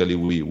basically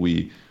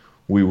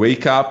we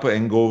wake up,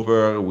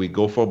 hangover, we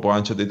go for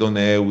brunch at the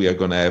Donaire. We are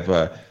going to have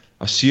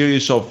a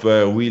series of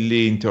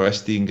really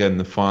interesting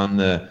and fun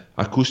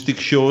acoustic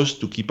shows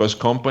to keep us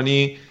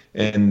company,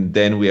 and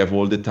then we have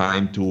all the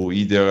time to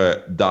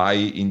either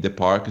die in the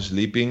park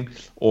sleeping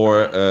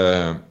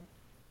or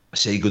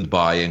say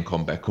goodbye and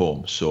come back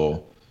home.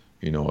 So,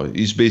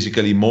 it's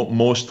basically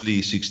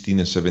mostly 16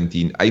 and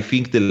 17. I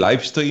think the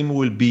live stream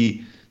will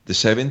be the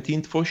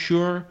 17th for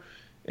sure.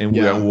 And we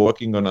are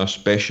working on a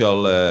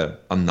special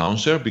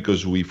announcer,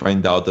 because we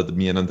find out that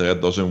me and Andrea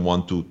doesn't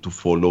want to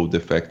follow the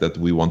fact that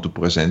we want to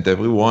present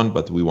everyone,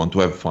 but we want to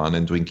have fun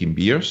and drinking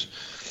beers.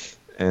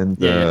 And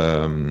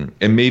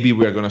maybe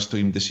we are going to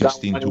stream the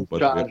 16th too, but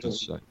we have to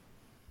decide.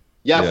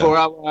 For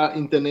our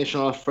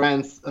international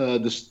friends,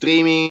 the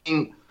streaming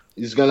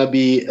is gonna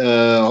be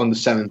on the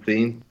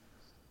 17th.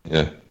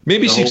 Yeah,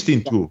 maybe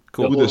 16 too.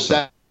 Cool.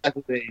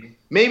 Saturday.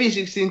 Maybe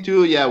 16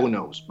 too. Yeah, who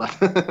knows? But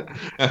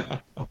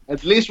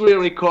at least we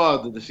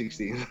record the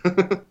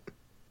 16th.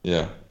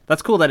 Yeah,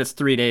 that's cool that it's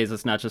 3 days.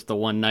 It's not just a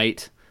one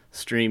night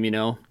stream.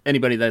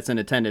 Anybody that's in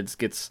attendance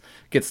gets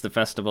the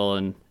festival,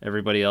 and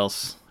everybody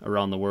else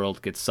around the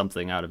world gets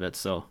something out of it.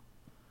 So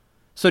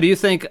do you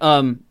think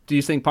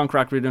Punk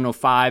Rock Raduno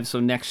 5? So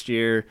next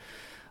year,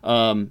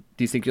 do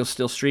you think you'll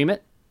still stream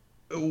it?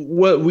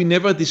 Well, we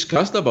never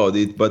discussed about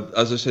it, but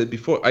as I said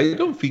before, I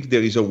don't think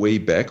there is a way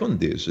back on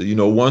this.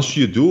 Once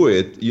you do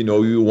it,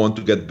 you want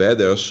to get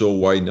better, so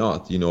why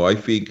not? I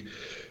think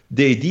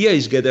the idea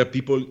is gather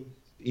people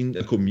in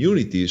a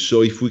community.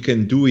 So if we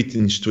can do it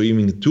in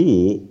streaming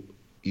too,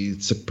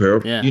 it's a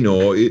perfect.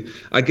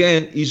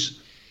 Again,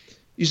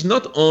 is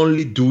not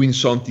only doing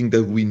something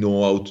that we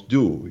know how to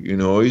do,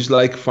 it's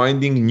like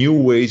finding new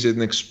ways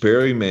and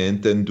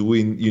experiment and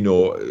doing,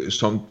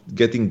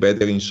 getting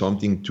better in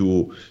something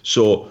too.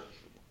 So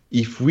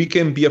if we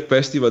can be a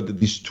festival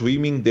that is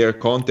streaming their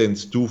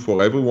contents too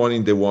for everyone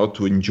in the world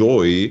to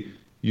enjoy,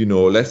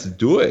 let's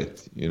do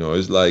it.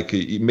 It's like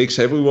it makes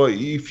everyone,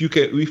 if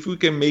we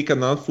can make a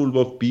handful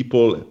of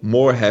people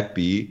more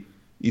happy,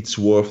 it's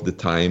worth the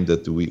time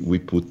that we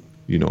put,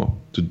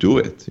 to do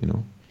it,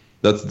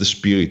 That's the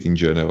spirit in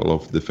general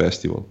of the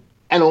festival.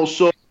 And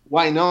also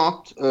why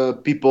not?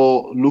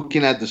 People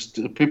looking at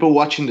people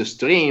watching the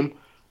stream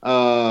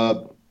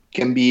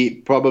can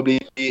be probably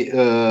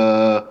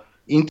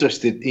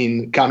interested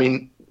in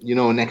coming,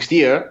 next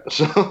year.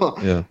 So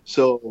Yeah.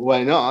 so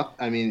why not?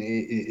 I mean,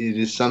 it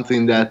is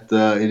something that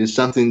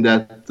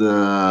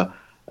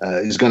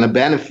is going to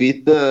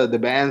benefit the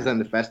bands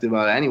and the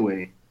festival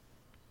anyway.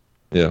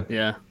 Yeah.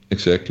 Yeah.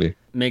 Exactly.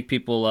 Make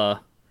people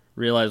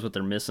realize what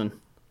they're missing.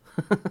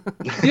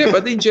 Yeah,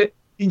 but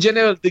in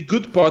general, the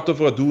good part of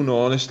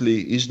Raduno,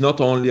 honestly, is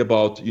not only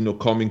about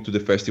coming to the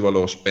festival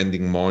or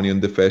spending money on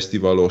the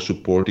festival or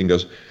supporting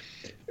us.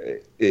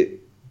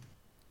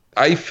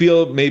 I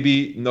feel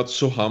maybe not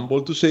so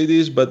humble to say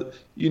this, but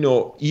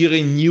he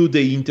renewed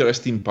the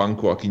interest in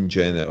punk rock in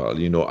general.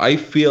 I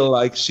feel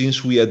like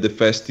since we had the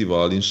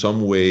festival, in some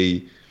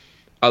way,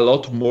 a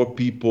lot more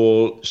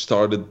people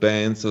started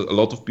bands, a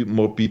lot of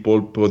more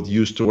people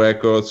produced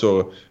records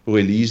or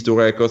released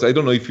records. I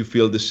don't know if you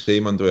feel the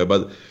same, Andrea,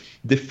 but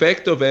the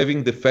fact of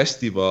having the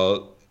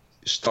festival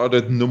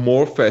started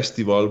more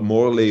festival,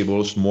 more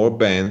labels, more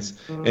bands,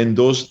 and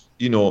those,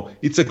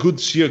 it's a good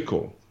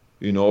circle,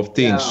 of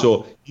things. Yeah.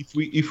 So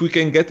if we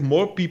can get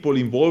more people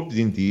involved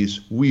in this,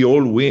 we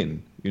all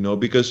win,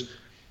 because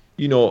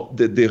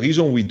the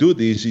reason we do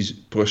this is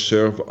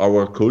preserve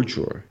our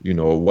culture.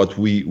 What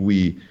we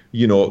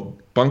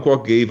punk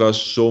rock gave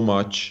us so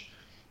much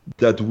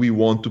that we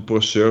want to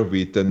preserve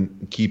it and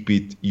keep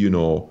it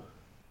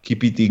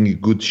in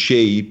good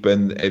shape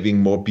and having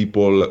more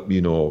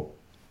people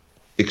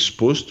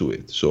exposed to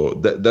it. So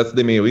that's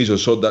the main reason.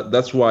 So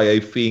that's why I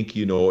think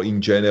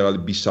in general,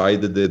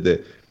 beside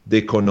the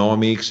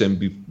economics and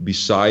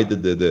beside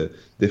the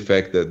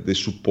fact that the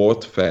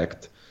support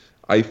fact,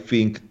 I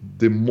think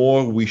the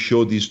more we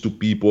show this to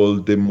people,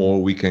 the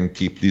more we can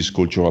keep this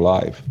culture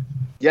alive.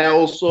 Yeah,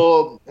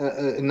 also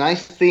a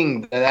nice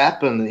thing that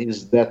happened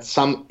is that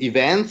some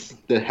events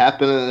that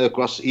happen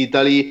across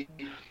Italy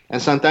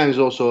and sometimes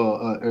also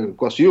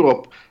across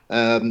Europe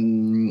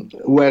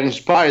were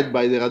inspired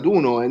by the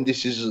Raduno, and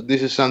this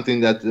is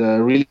something that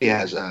really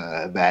has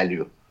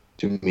value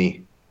to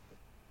me.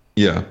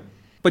 Yeah.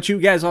 But you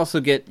guys also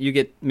get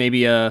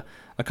maybe a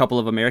couple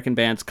of American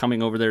bands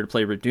coming over there to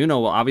play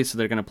Raduno. Well, obviously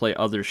they're going to play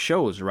other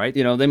shows, right?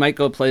 They might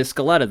go play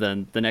Scaletta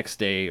then the next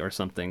day or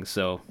something.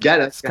 So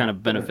that's kind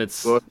of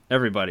benefits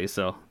everybody.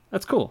 So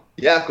that's cool.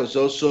 Yeah, because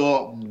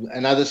also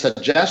another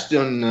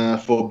suggestion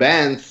for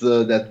bands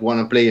that want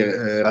to play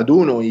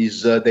Raduno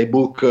is they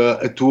book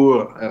a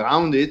tour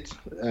around it,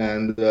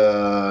 and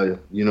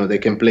they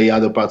can play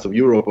other parts of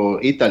Europe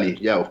or Italy.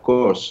 Yeah, of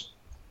course.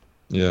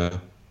 Yeah.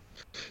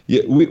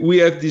 Yeah, we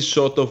have this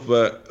sort of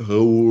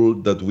rule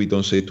that we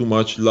don't say too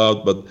much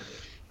loud, but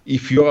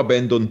if you're a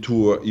band on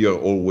tour, you're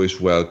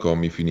always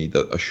welcome if you need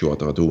a short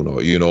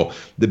Raduno.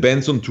 The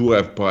bands on tour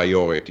have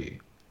priority.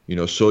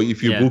 So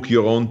if you book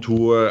your own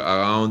tour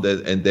around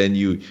it and then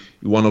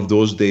one of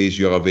those days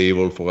you're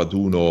available for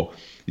Raduno,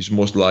 it's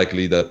most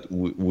likely that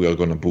we are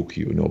going to book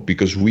you,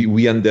 because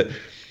we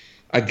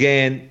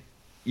again,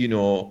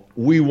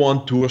 we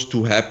want tours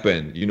to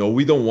happen.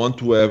 We don't want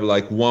to have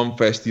like one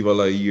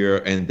festival a year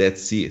and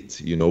that's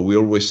it. We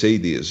always say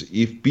this.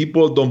 If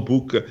people don't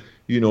book,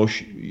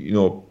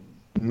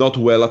 not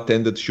well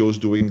attended shows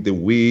during the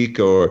week,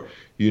 or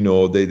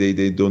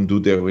they don't do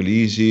their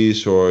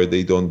releases, or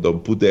they don't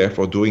put the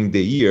effort during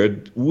the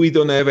year, we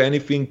don't have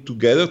anything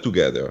together at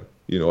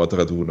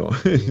Raduno.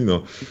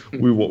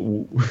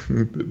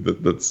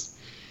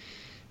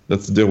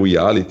 That's the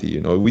reality.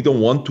 We don't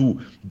want to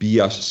be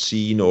a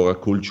scene or a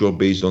culture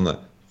based on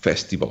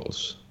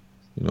festivals,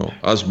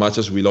 as much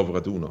as we love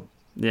Raduno.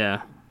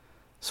 Yeah.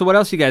 So what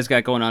else you guys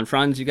got going on?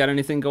 Franz, you got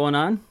anything going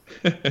on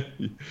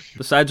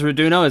besides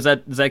Raduno?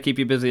 Does that keep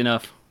you busy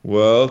enough?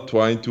 Well,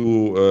 trying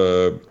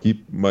to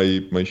keep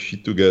my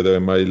shit together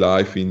and my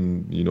life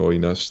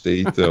in a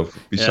state of.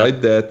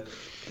 Beside that,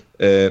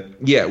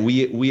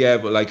 we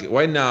have like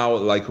right now,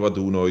 like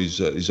Raduno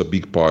is a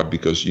big part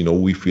because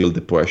we feel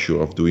the pressure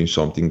of doing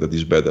something that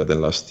is better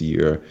than last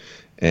year,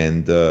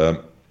 and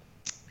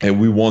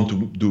we want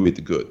to do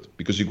it good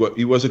because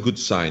it was a good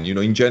sign.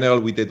 In general,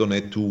 with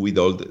Edonetto, with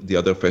all the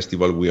other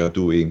festival we are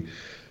doing,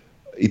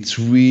 it's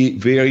really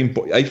very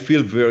important. I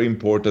feel very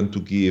important to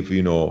give.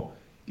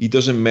 It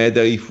doesn't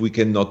matter if we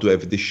cannot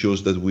have the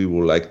shows that we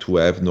would like to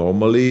have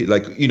normally.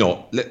 Like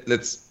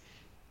let's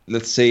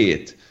say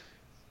it.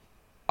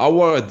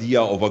 Our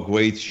idea of a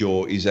great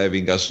show is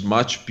having as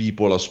much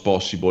people as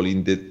possible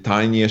in the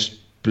tiniest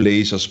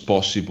place as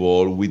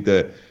possible with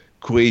the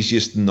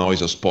craziest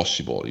noise as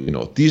possible.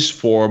 This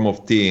form of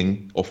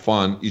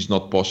fun is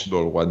not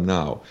possible right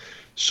now.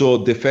 So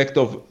the fact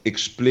of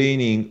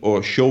explaining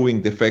or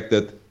showing the fact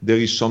that there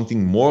is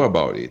something more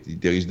about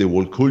it, there is the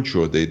whole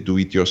culture, the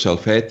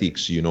do-it-yourself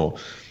ethics,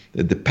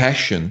 the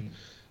passion,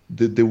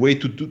 the way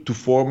to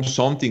form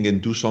something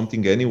and do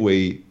something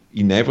anyway.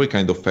 In every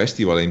kind of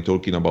festival, I'm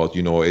talking about,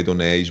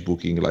 Edone is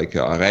booking like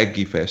a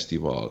reggae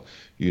festival,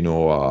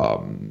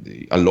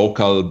 a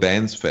local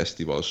bands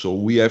festival. So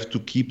we have to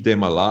keep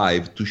them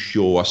alive to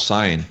show a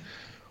sign,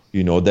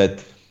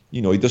 that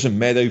it doesn't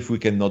matter if we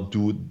cannot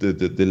do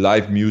the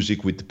live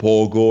music with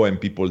pogo and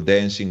people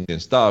dancing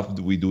and stuff.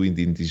 We do it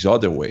in this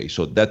other way.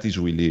 So that is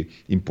really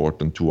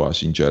important to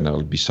us in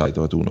general, beside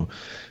Raduno.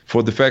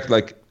 For the fact,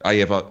 like, I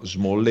have a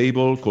small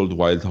label called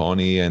Wild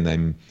Honey, and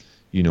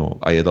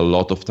I had a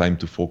lot of time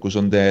to focus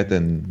on that,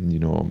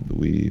 and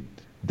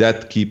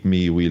that keep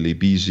me really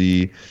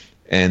busy.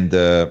 And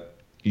I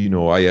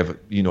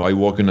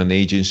work in an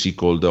agency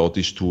called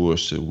Otis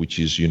Tours, which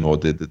is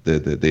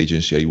the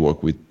agency I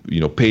work with.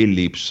 Pale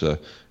Lips,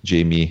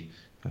 Jamie,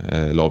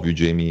 love you,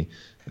 Jamie,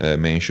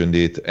 mentioned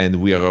it,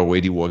 and we are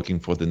already working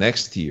for the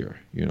next year.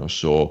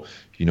 So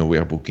we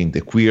are booking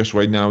the Queers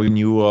right now in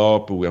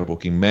Europe. We are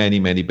booking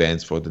many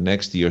bands for the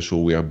next year, so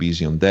we are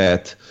busy on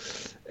that.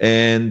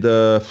 And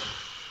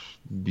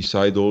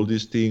beside all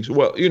these things,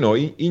 well,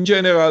 in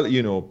general,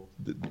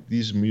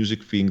 this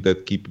music thing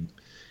that keep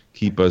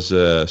us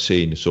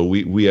sane. So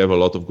we have a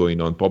lot of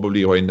going on.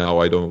 Probably right now,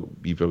 I don't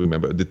even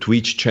remember the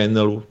Twitch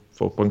channel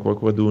for Punk Rock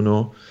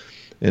Raduno,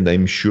 and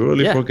I'm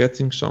surely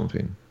forgetting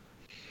something.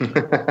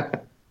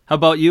 How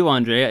about you,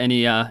 Andrea?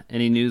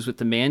 Any news with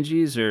the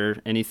Manges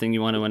or anything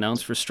you want to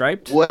announce for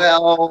Striped?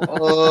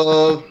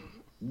 Well,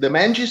 the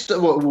Manges,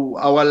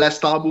 our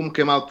last album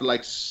came out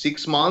like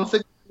 6 months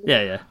ago.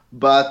 Yeah.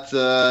 But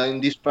in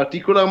this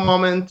particular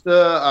moment,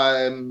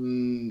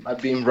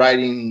 I've been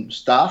writing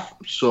stuff,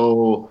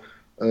 so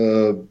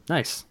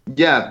nice.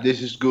 Yeah,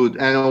 this is good.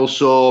 And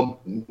also,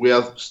 we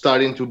are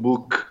starting to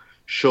book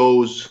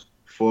shows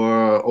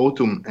for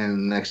autumn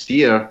and next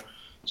year.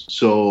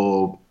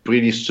 So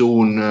pretty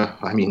soon,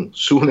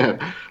 sooner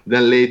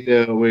than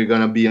later, we're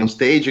gonna be on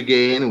stage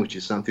again, which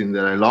is something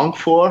that I long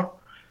for.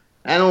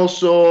 And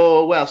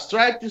also, well,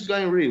 Striped is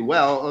going really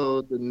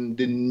well.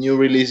 The new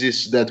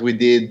releases that we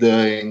did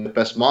in the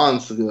past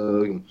month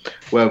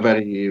were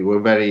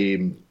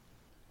very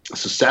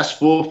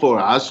successful for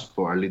us,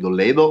 for our little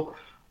label.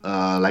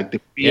 Like the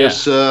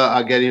Queers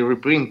are getting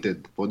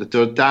reprinted for the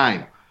 3rd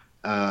time.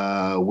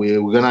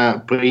 We're gonna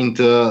print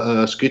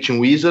Screeching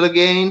Weasel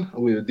again.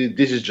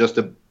 This is just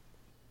a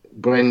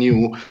brand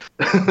new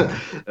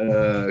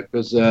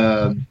because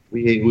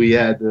we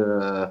had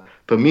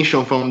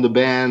permission from the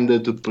band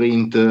to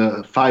print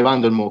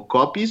 500 more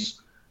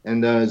copies,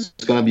 and it's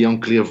gonna be on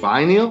clear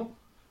vinyl.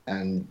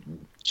 And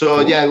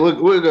so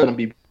we're gonna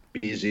be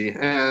busy.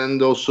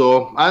 And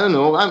also, I don't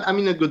know, I'm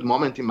in a good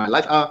moment in my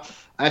life.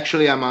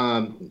 Actually,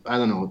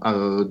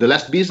 the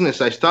last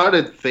business I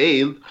started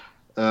failed.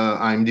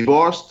 I'm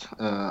divorced,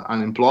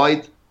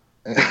 unemployed.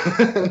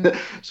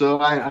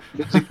 So I'm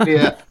basically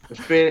a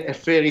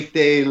fairy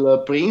tale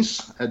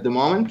prince at the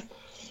moment.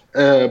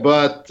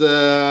 But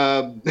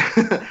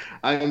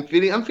I'm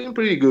feeling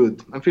pretty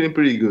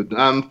good.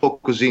 I'm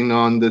focusing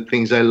on the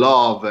things I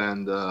love,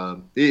 and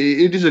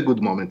it is a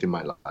good moment in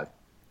my life.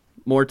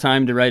 More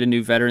time to write a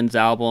new Veterans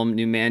album,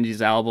 new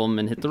Manges album,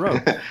 and hit the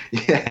road.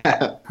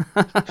 Yeah.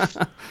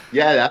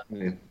 Yeah,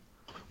 definitely.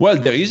 Well,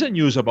 there is a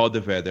news about the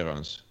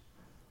Veterans.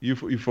 You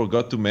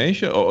forgot to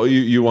mention, or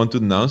you want to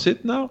announce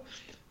it now?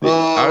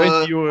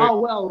 About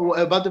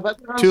the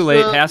Veterans. Too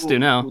late, has to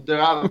now. There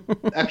are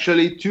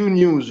actually 2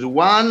 news.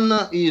 One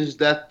is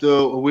that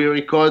we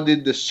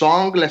recorded the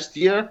song last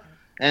year,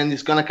 and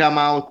it's gonna come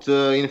out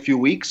in a few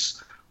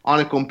weeks on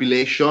a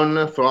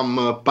compilation from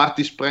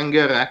Party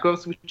Sprenger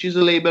Records, which is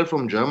a label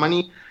from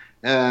Germany.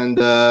 And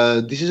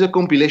this is a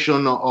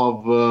compilation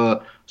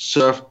of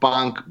surf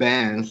punk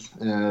bands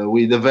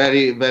with a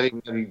very, very,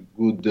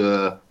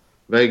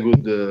 very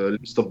good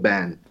list of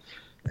bands.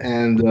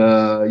 And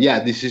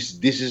this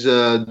is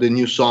the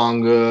new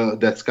song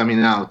that's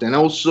coming out. And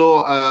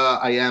also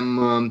I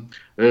am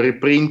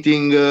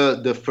reprinting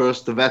the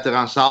first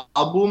Veterans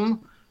album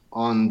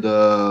on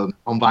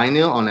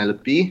vinyl, on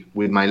LP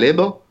with my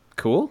label.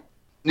 Cool.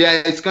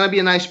 Yeah, it's gonna be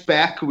a nice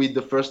pack with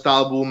the first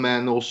album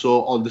and also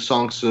all the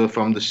songs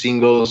from the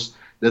singles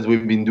that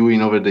we've been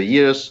doing over the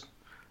years.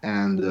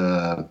 And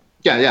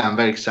I'm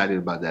very excited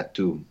about that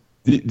too.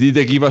 Did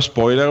they give a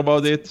spoiler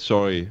about it?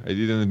 Sorry, I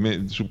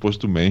didn't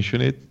supposed to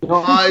mention it.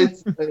 No,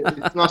 it's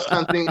not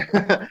something.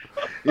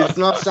 It's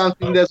not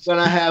something that's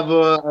gonna have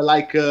a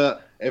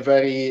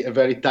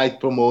very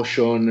tight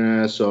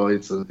promotion. So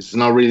it's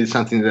not really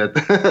something that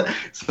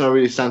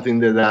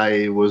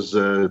I was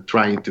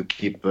trying to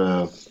keep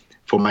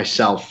for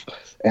myself.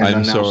 And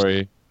I'm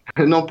sorry.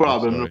 No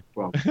problem.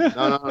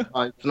 No,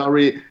 it's not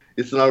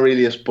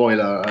really a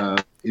spoiler.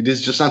 It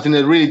is just something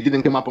that really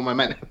didn't come up on my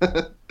mind.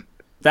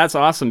 That's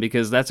awesome,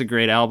 because that's a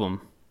great album.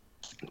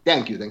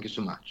 Thank you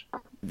so much.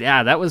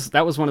 Yeah, that was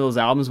one of those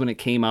albums when it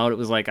came out. It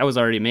was like, I was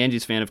already a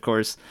Manges fan, of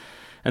course,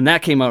 and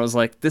that came out. I was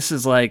like, this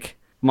is like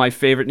my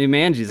favorite new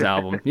Manges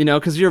album,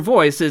 because your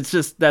voice, it's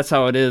just, that's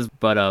how it is.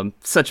 But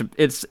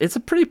it's a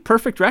pretty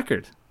perfect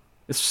record.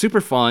 It's super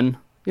fun,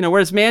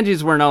 whereas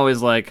Manges weren't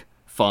always like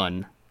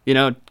fun.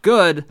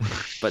 Good,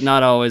 but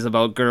not always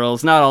about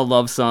girls, not all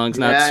love songs,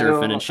 not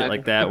surfing and shit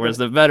like that. Whereas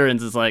the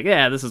Veterans is like,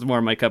 yeah, this is more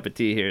my cup of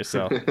tea here.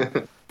 So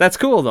that's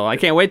cool, though. I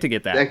can't wait to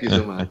get that. Thank you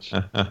so much.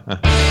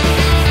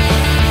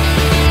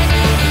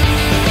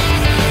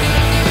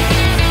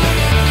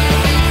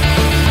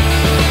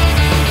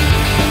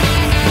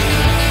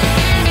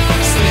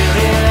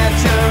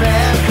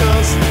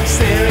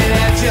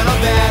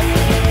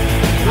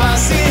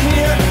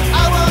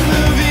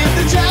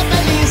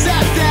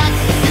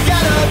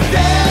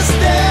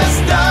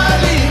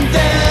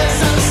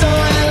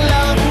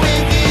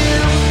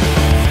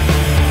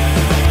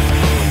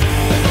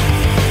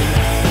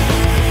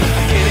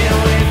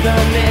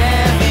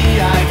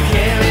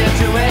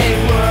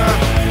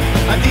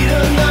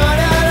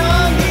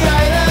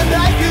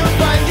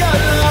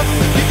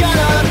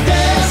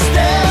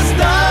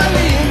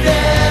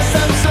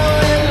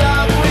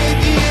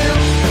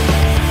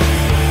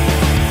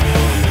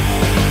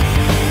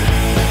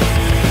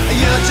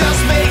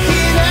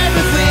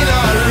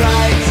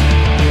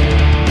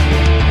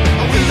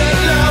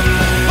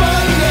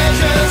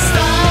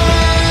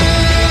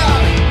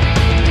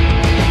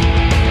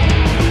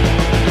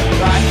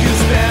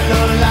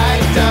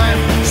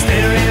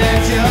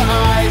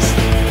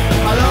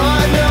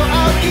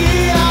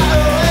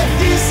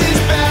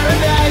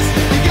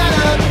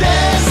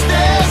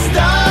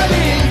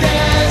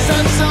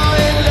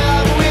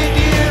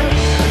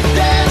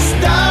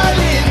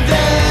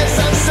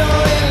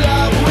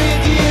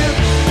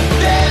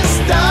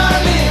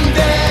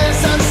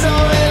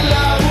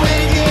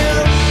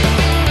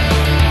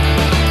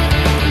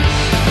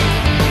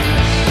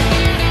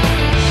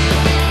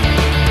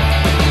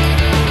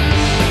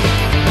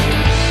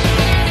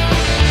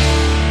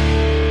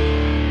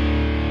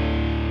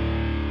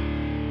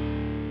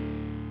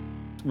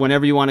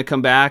 whenever you want to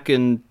come back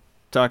and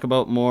talk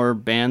about more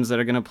bands that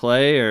are going to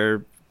play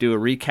or do a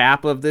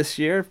recap of this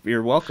year,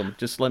 you're welcome.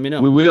 Just let me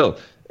know. We will.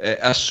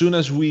 As soon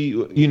as we,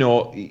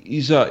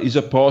 is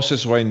a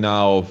process right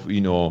now of,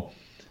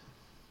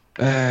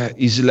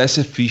 is less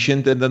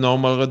efficient than the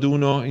normal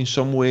Raduno in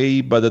some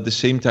way, but at the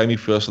same time, it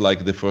feels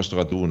like the first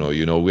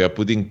Raduno. We are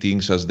putting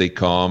things as they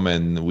come,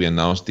 and we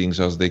announce things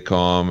as they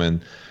come,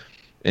 and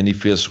it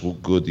feels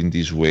good in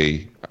this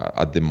way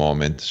at the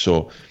moment.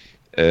 So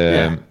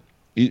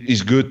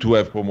it's good to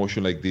have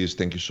promotion like this.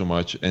 Thank you so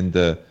much. And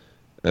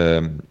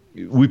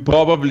we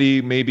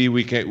probably maybe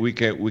we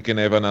can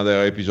have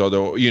another episode,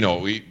 or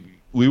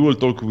we will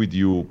talk with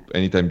you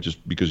anytime,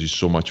 just because it's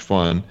so much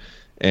fun.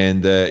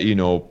 And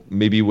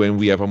maybe when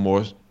we have a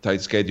more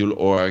tight schedule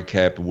or a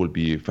cap will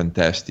be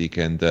fantastic.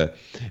 And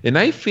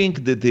I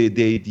think that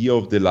the idea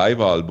of the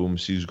live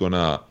albums is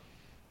gonna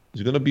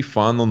be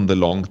fun on the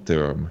long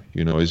term.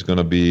 It's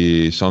gonna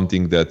be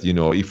something that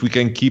if we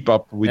can keep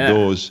up with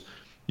those,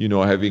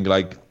 having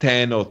like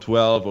 10 or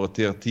 12 or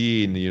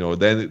 13,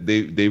 then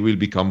they will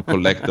become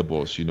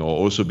collectibles.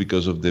 Also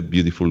because of the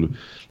beautiful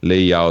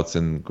layouts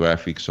and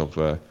graphics of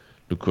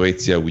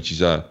Lucrezia, which is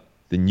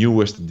the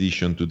newest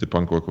addition to the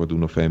Punk Rock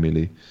Raduno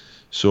family.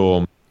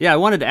 So yeah, I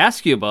wanted to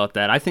ask you about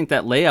that. I think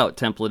that layout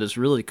template is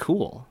really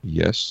cool.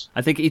 Yes.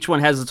 I think each one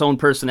has its own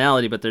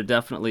personality, but they're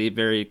definitely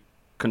very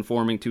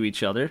conforming to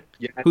each other.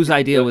 Yeah, Whose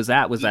idea was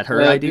that? Was that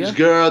her idea?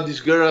 This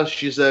girl,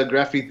 she's a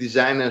graphic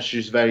designer.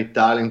 She's very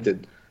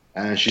talented.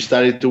 And she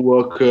started to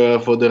work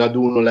for the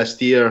Raduno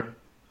last year.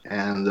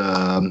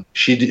 And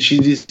she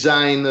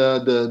designed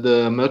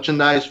the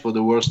merchandise for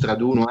the worst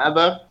Raduno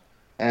ever.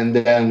 And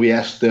then we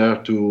asked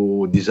her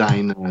to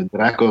design the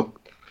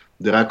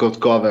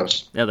record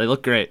covers. Yeah, they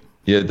look great.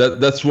 Yeah,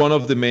 that's one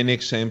of the many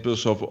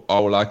examples of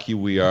how lucky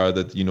we are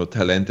that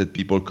talented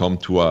people come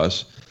to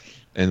us,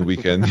 and we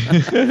can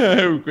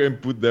we can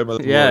put them at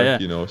work.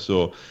 Yeah.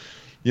 So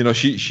I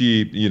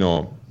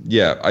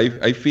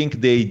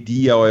think the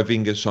idea of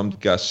having a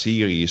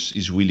series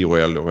is really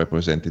well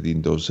represented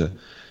in those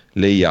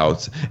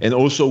layouts. And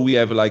also we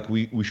have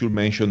we should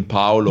mention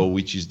Paolo,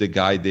 which is the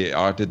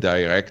art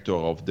director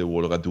of the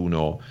whole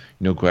Raduno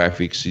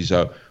graphics. He's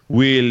a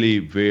really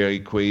very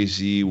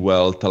crazy,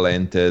 well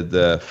talented,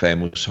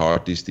 famous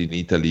artist in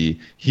Italy.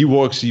 He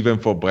works even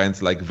for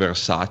brands like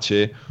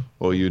Versace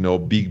or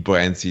big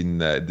brands in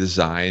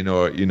design,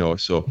 or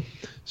so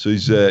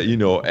he's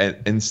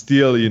and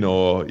still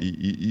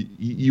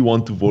he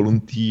want to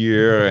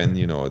volunteer, and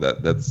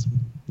that's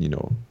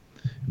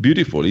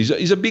beautiful.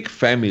 It's a big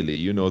family,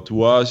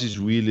 to us. It's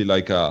really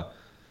like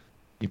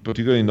in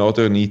particular in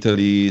northern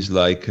Italy, is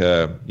like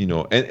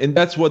and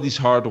that's what is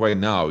hard right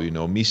now,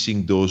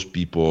 missing those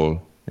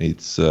people.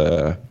 It's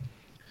the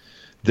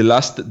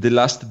last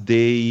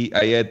day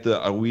I had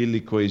a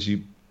really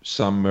crazy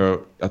summer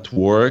at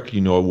work,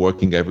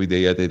 working every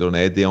day at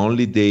Edonhead. The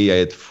only day I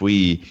had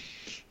free,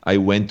 I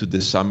went to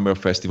the summer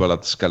festival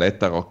at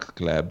Scaletta Rock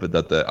Club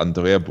that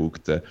Andrea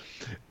booked,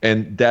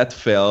 and that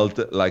felt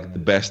like the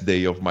best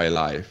day of my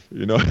life.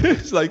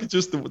 It's like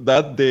just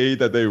that day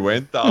that I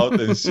went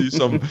out and see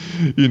some,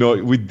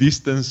 with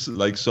distance,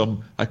 like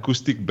some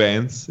acoustic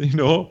bands.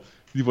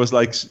 It was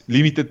like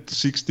limited to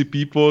 60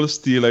 people.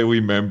 Still, I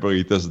remember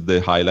it as the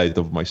highlight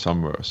of my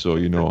summer. So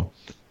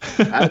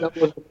that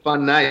was a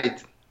fun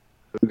night.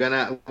 We're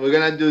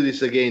gonna do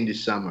this again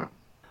this summer.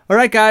 All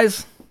right,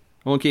 guys.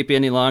 I won't keep you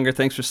any longer.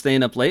 Thanks for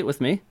staying up late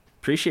with me.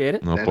 Appreciate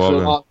it. No problem. Thanks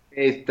a lot,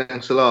 Nate.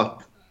 Thanks a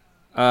lot.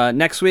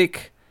 Next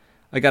week,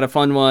 I got a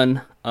fun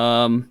one.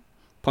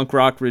 Punk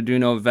Rock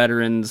Raduno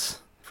veterans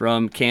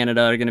from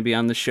Canada are going to be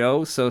on the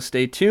show, so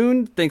stay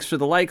tuned. Thanks for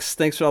the likes.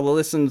 Thanks for all the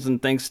listens,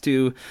 and thanks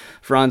to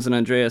Franz and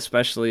Andrea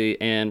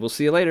especially, and we'll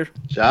see you later.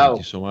 Ciao. Thank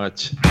you so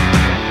much.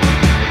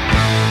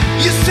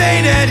 You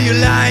say that you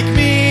like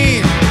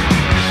me,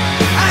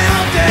 I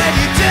hope that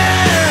you do.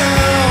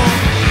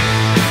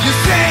 You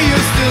say you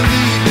still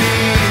need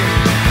me,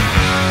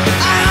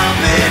 I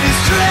hope it is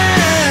true.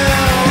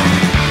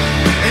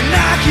 And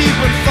I keep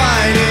on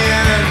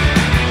fighting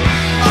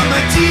all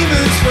my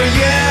demons for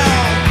you.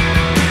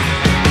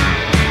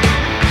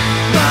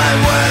 My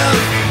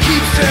world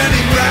keeps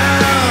turning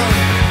round.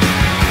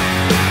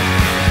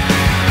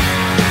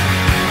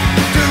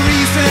 The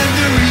reason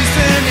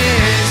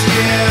is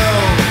you.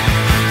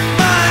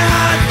 My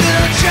heart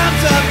still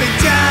jumps up and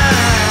down.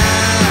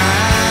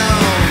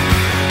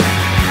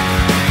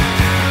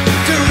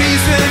 The reason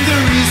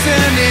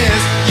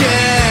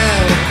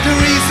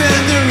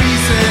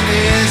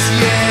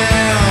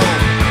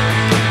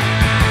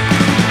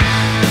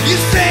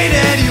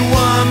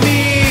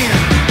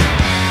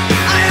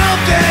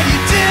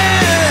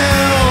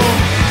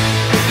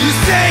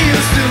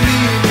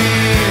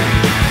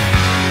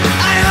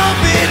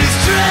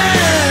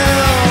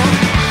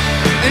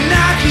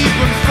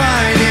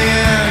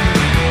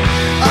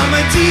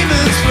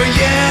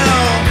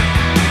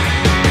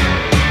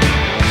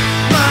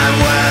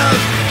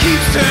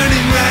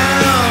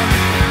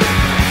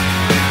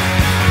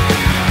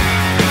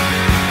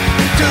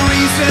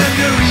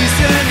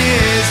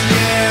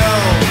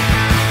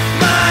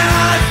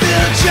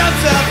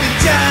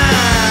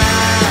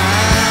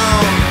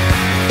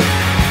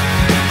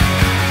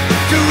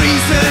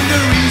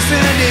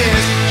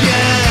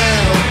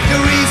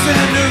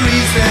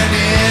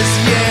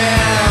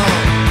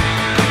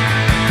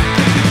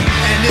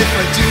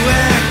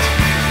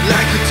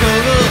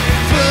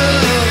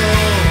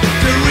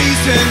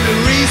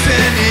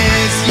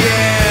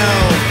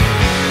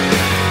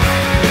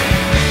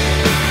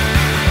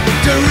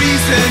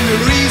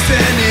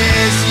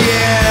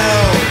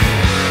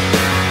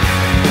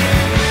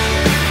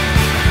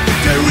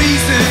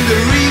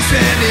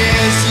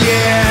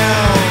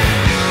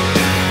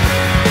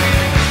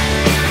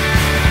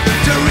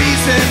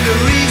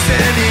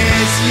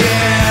just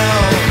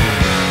yell.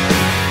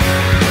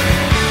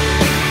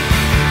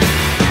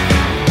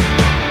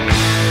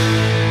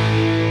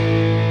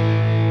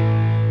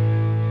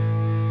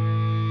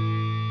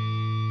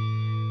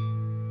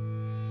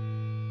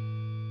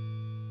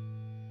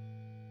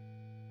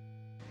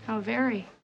 How very.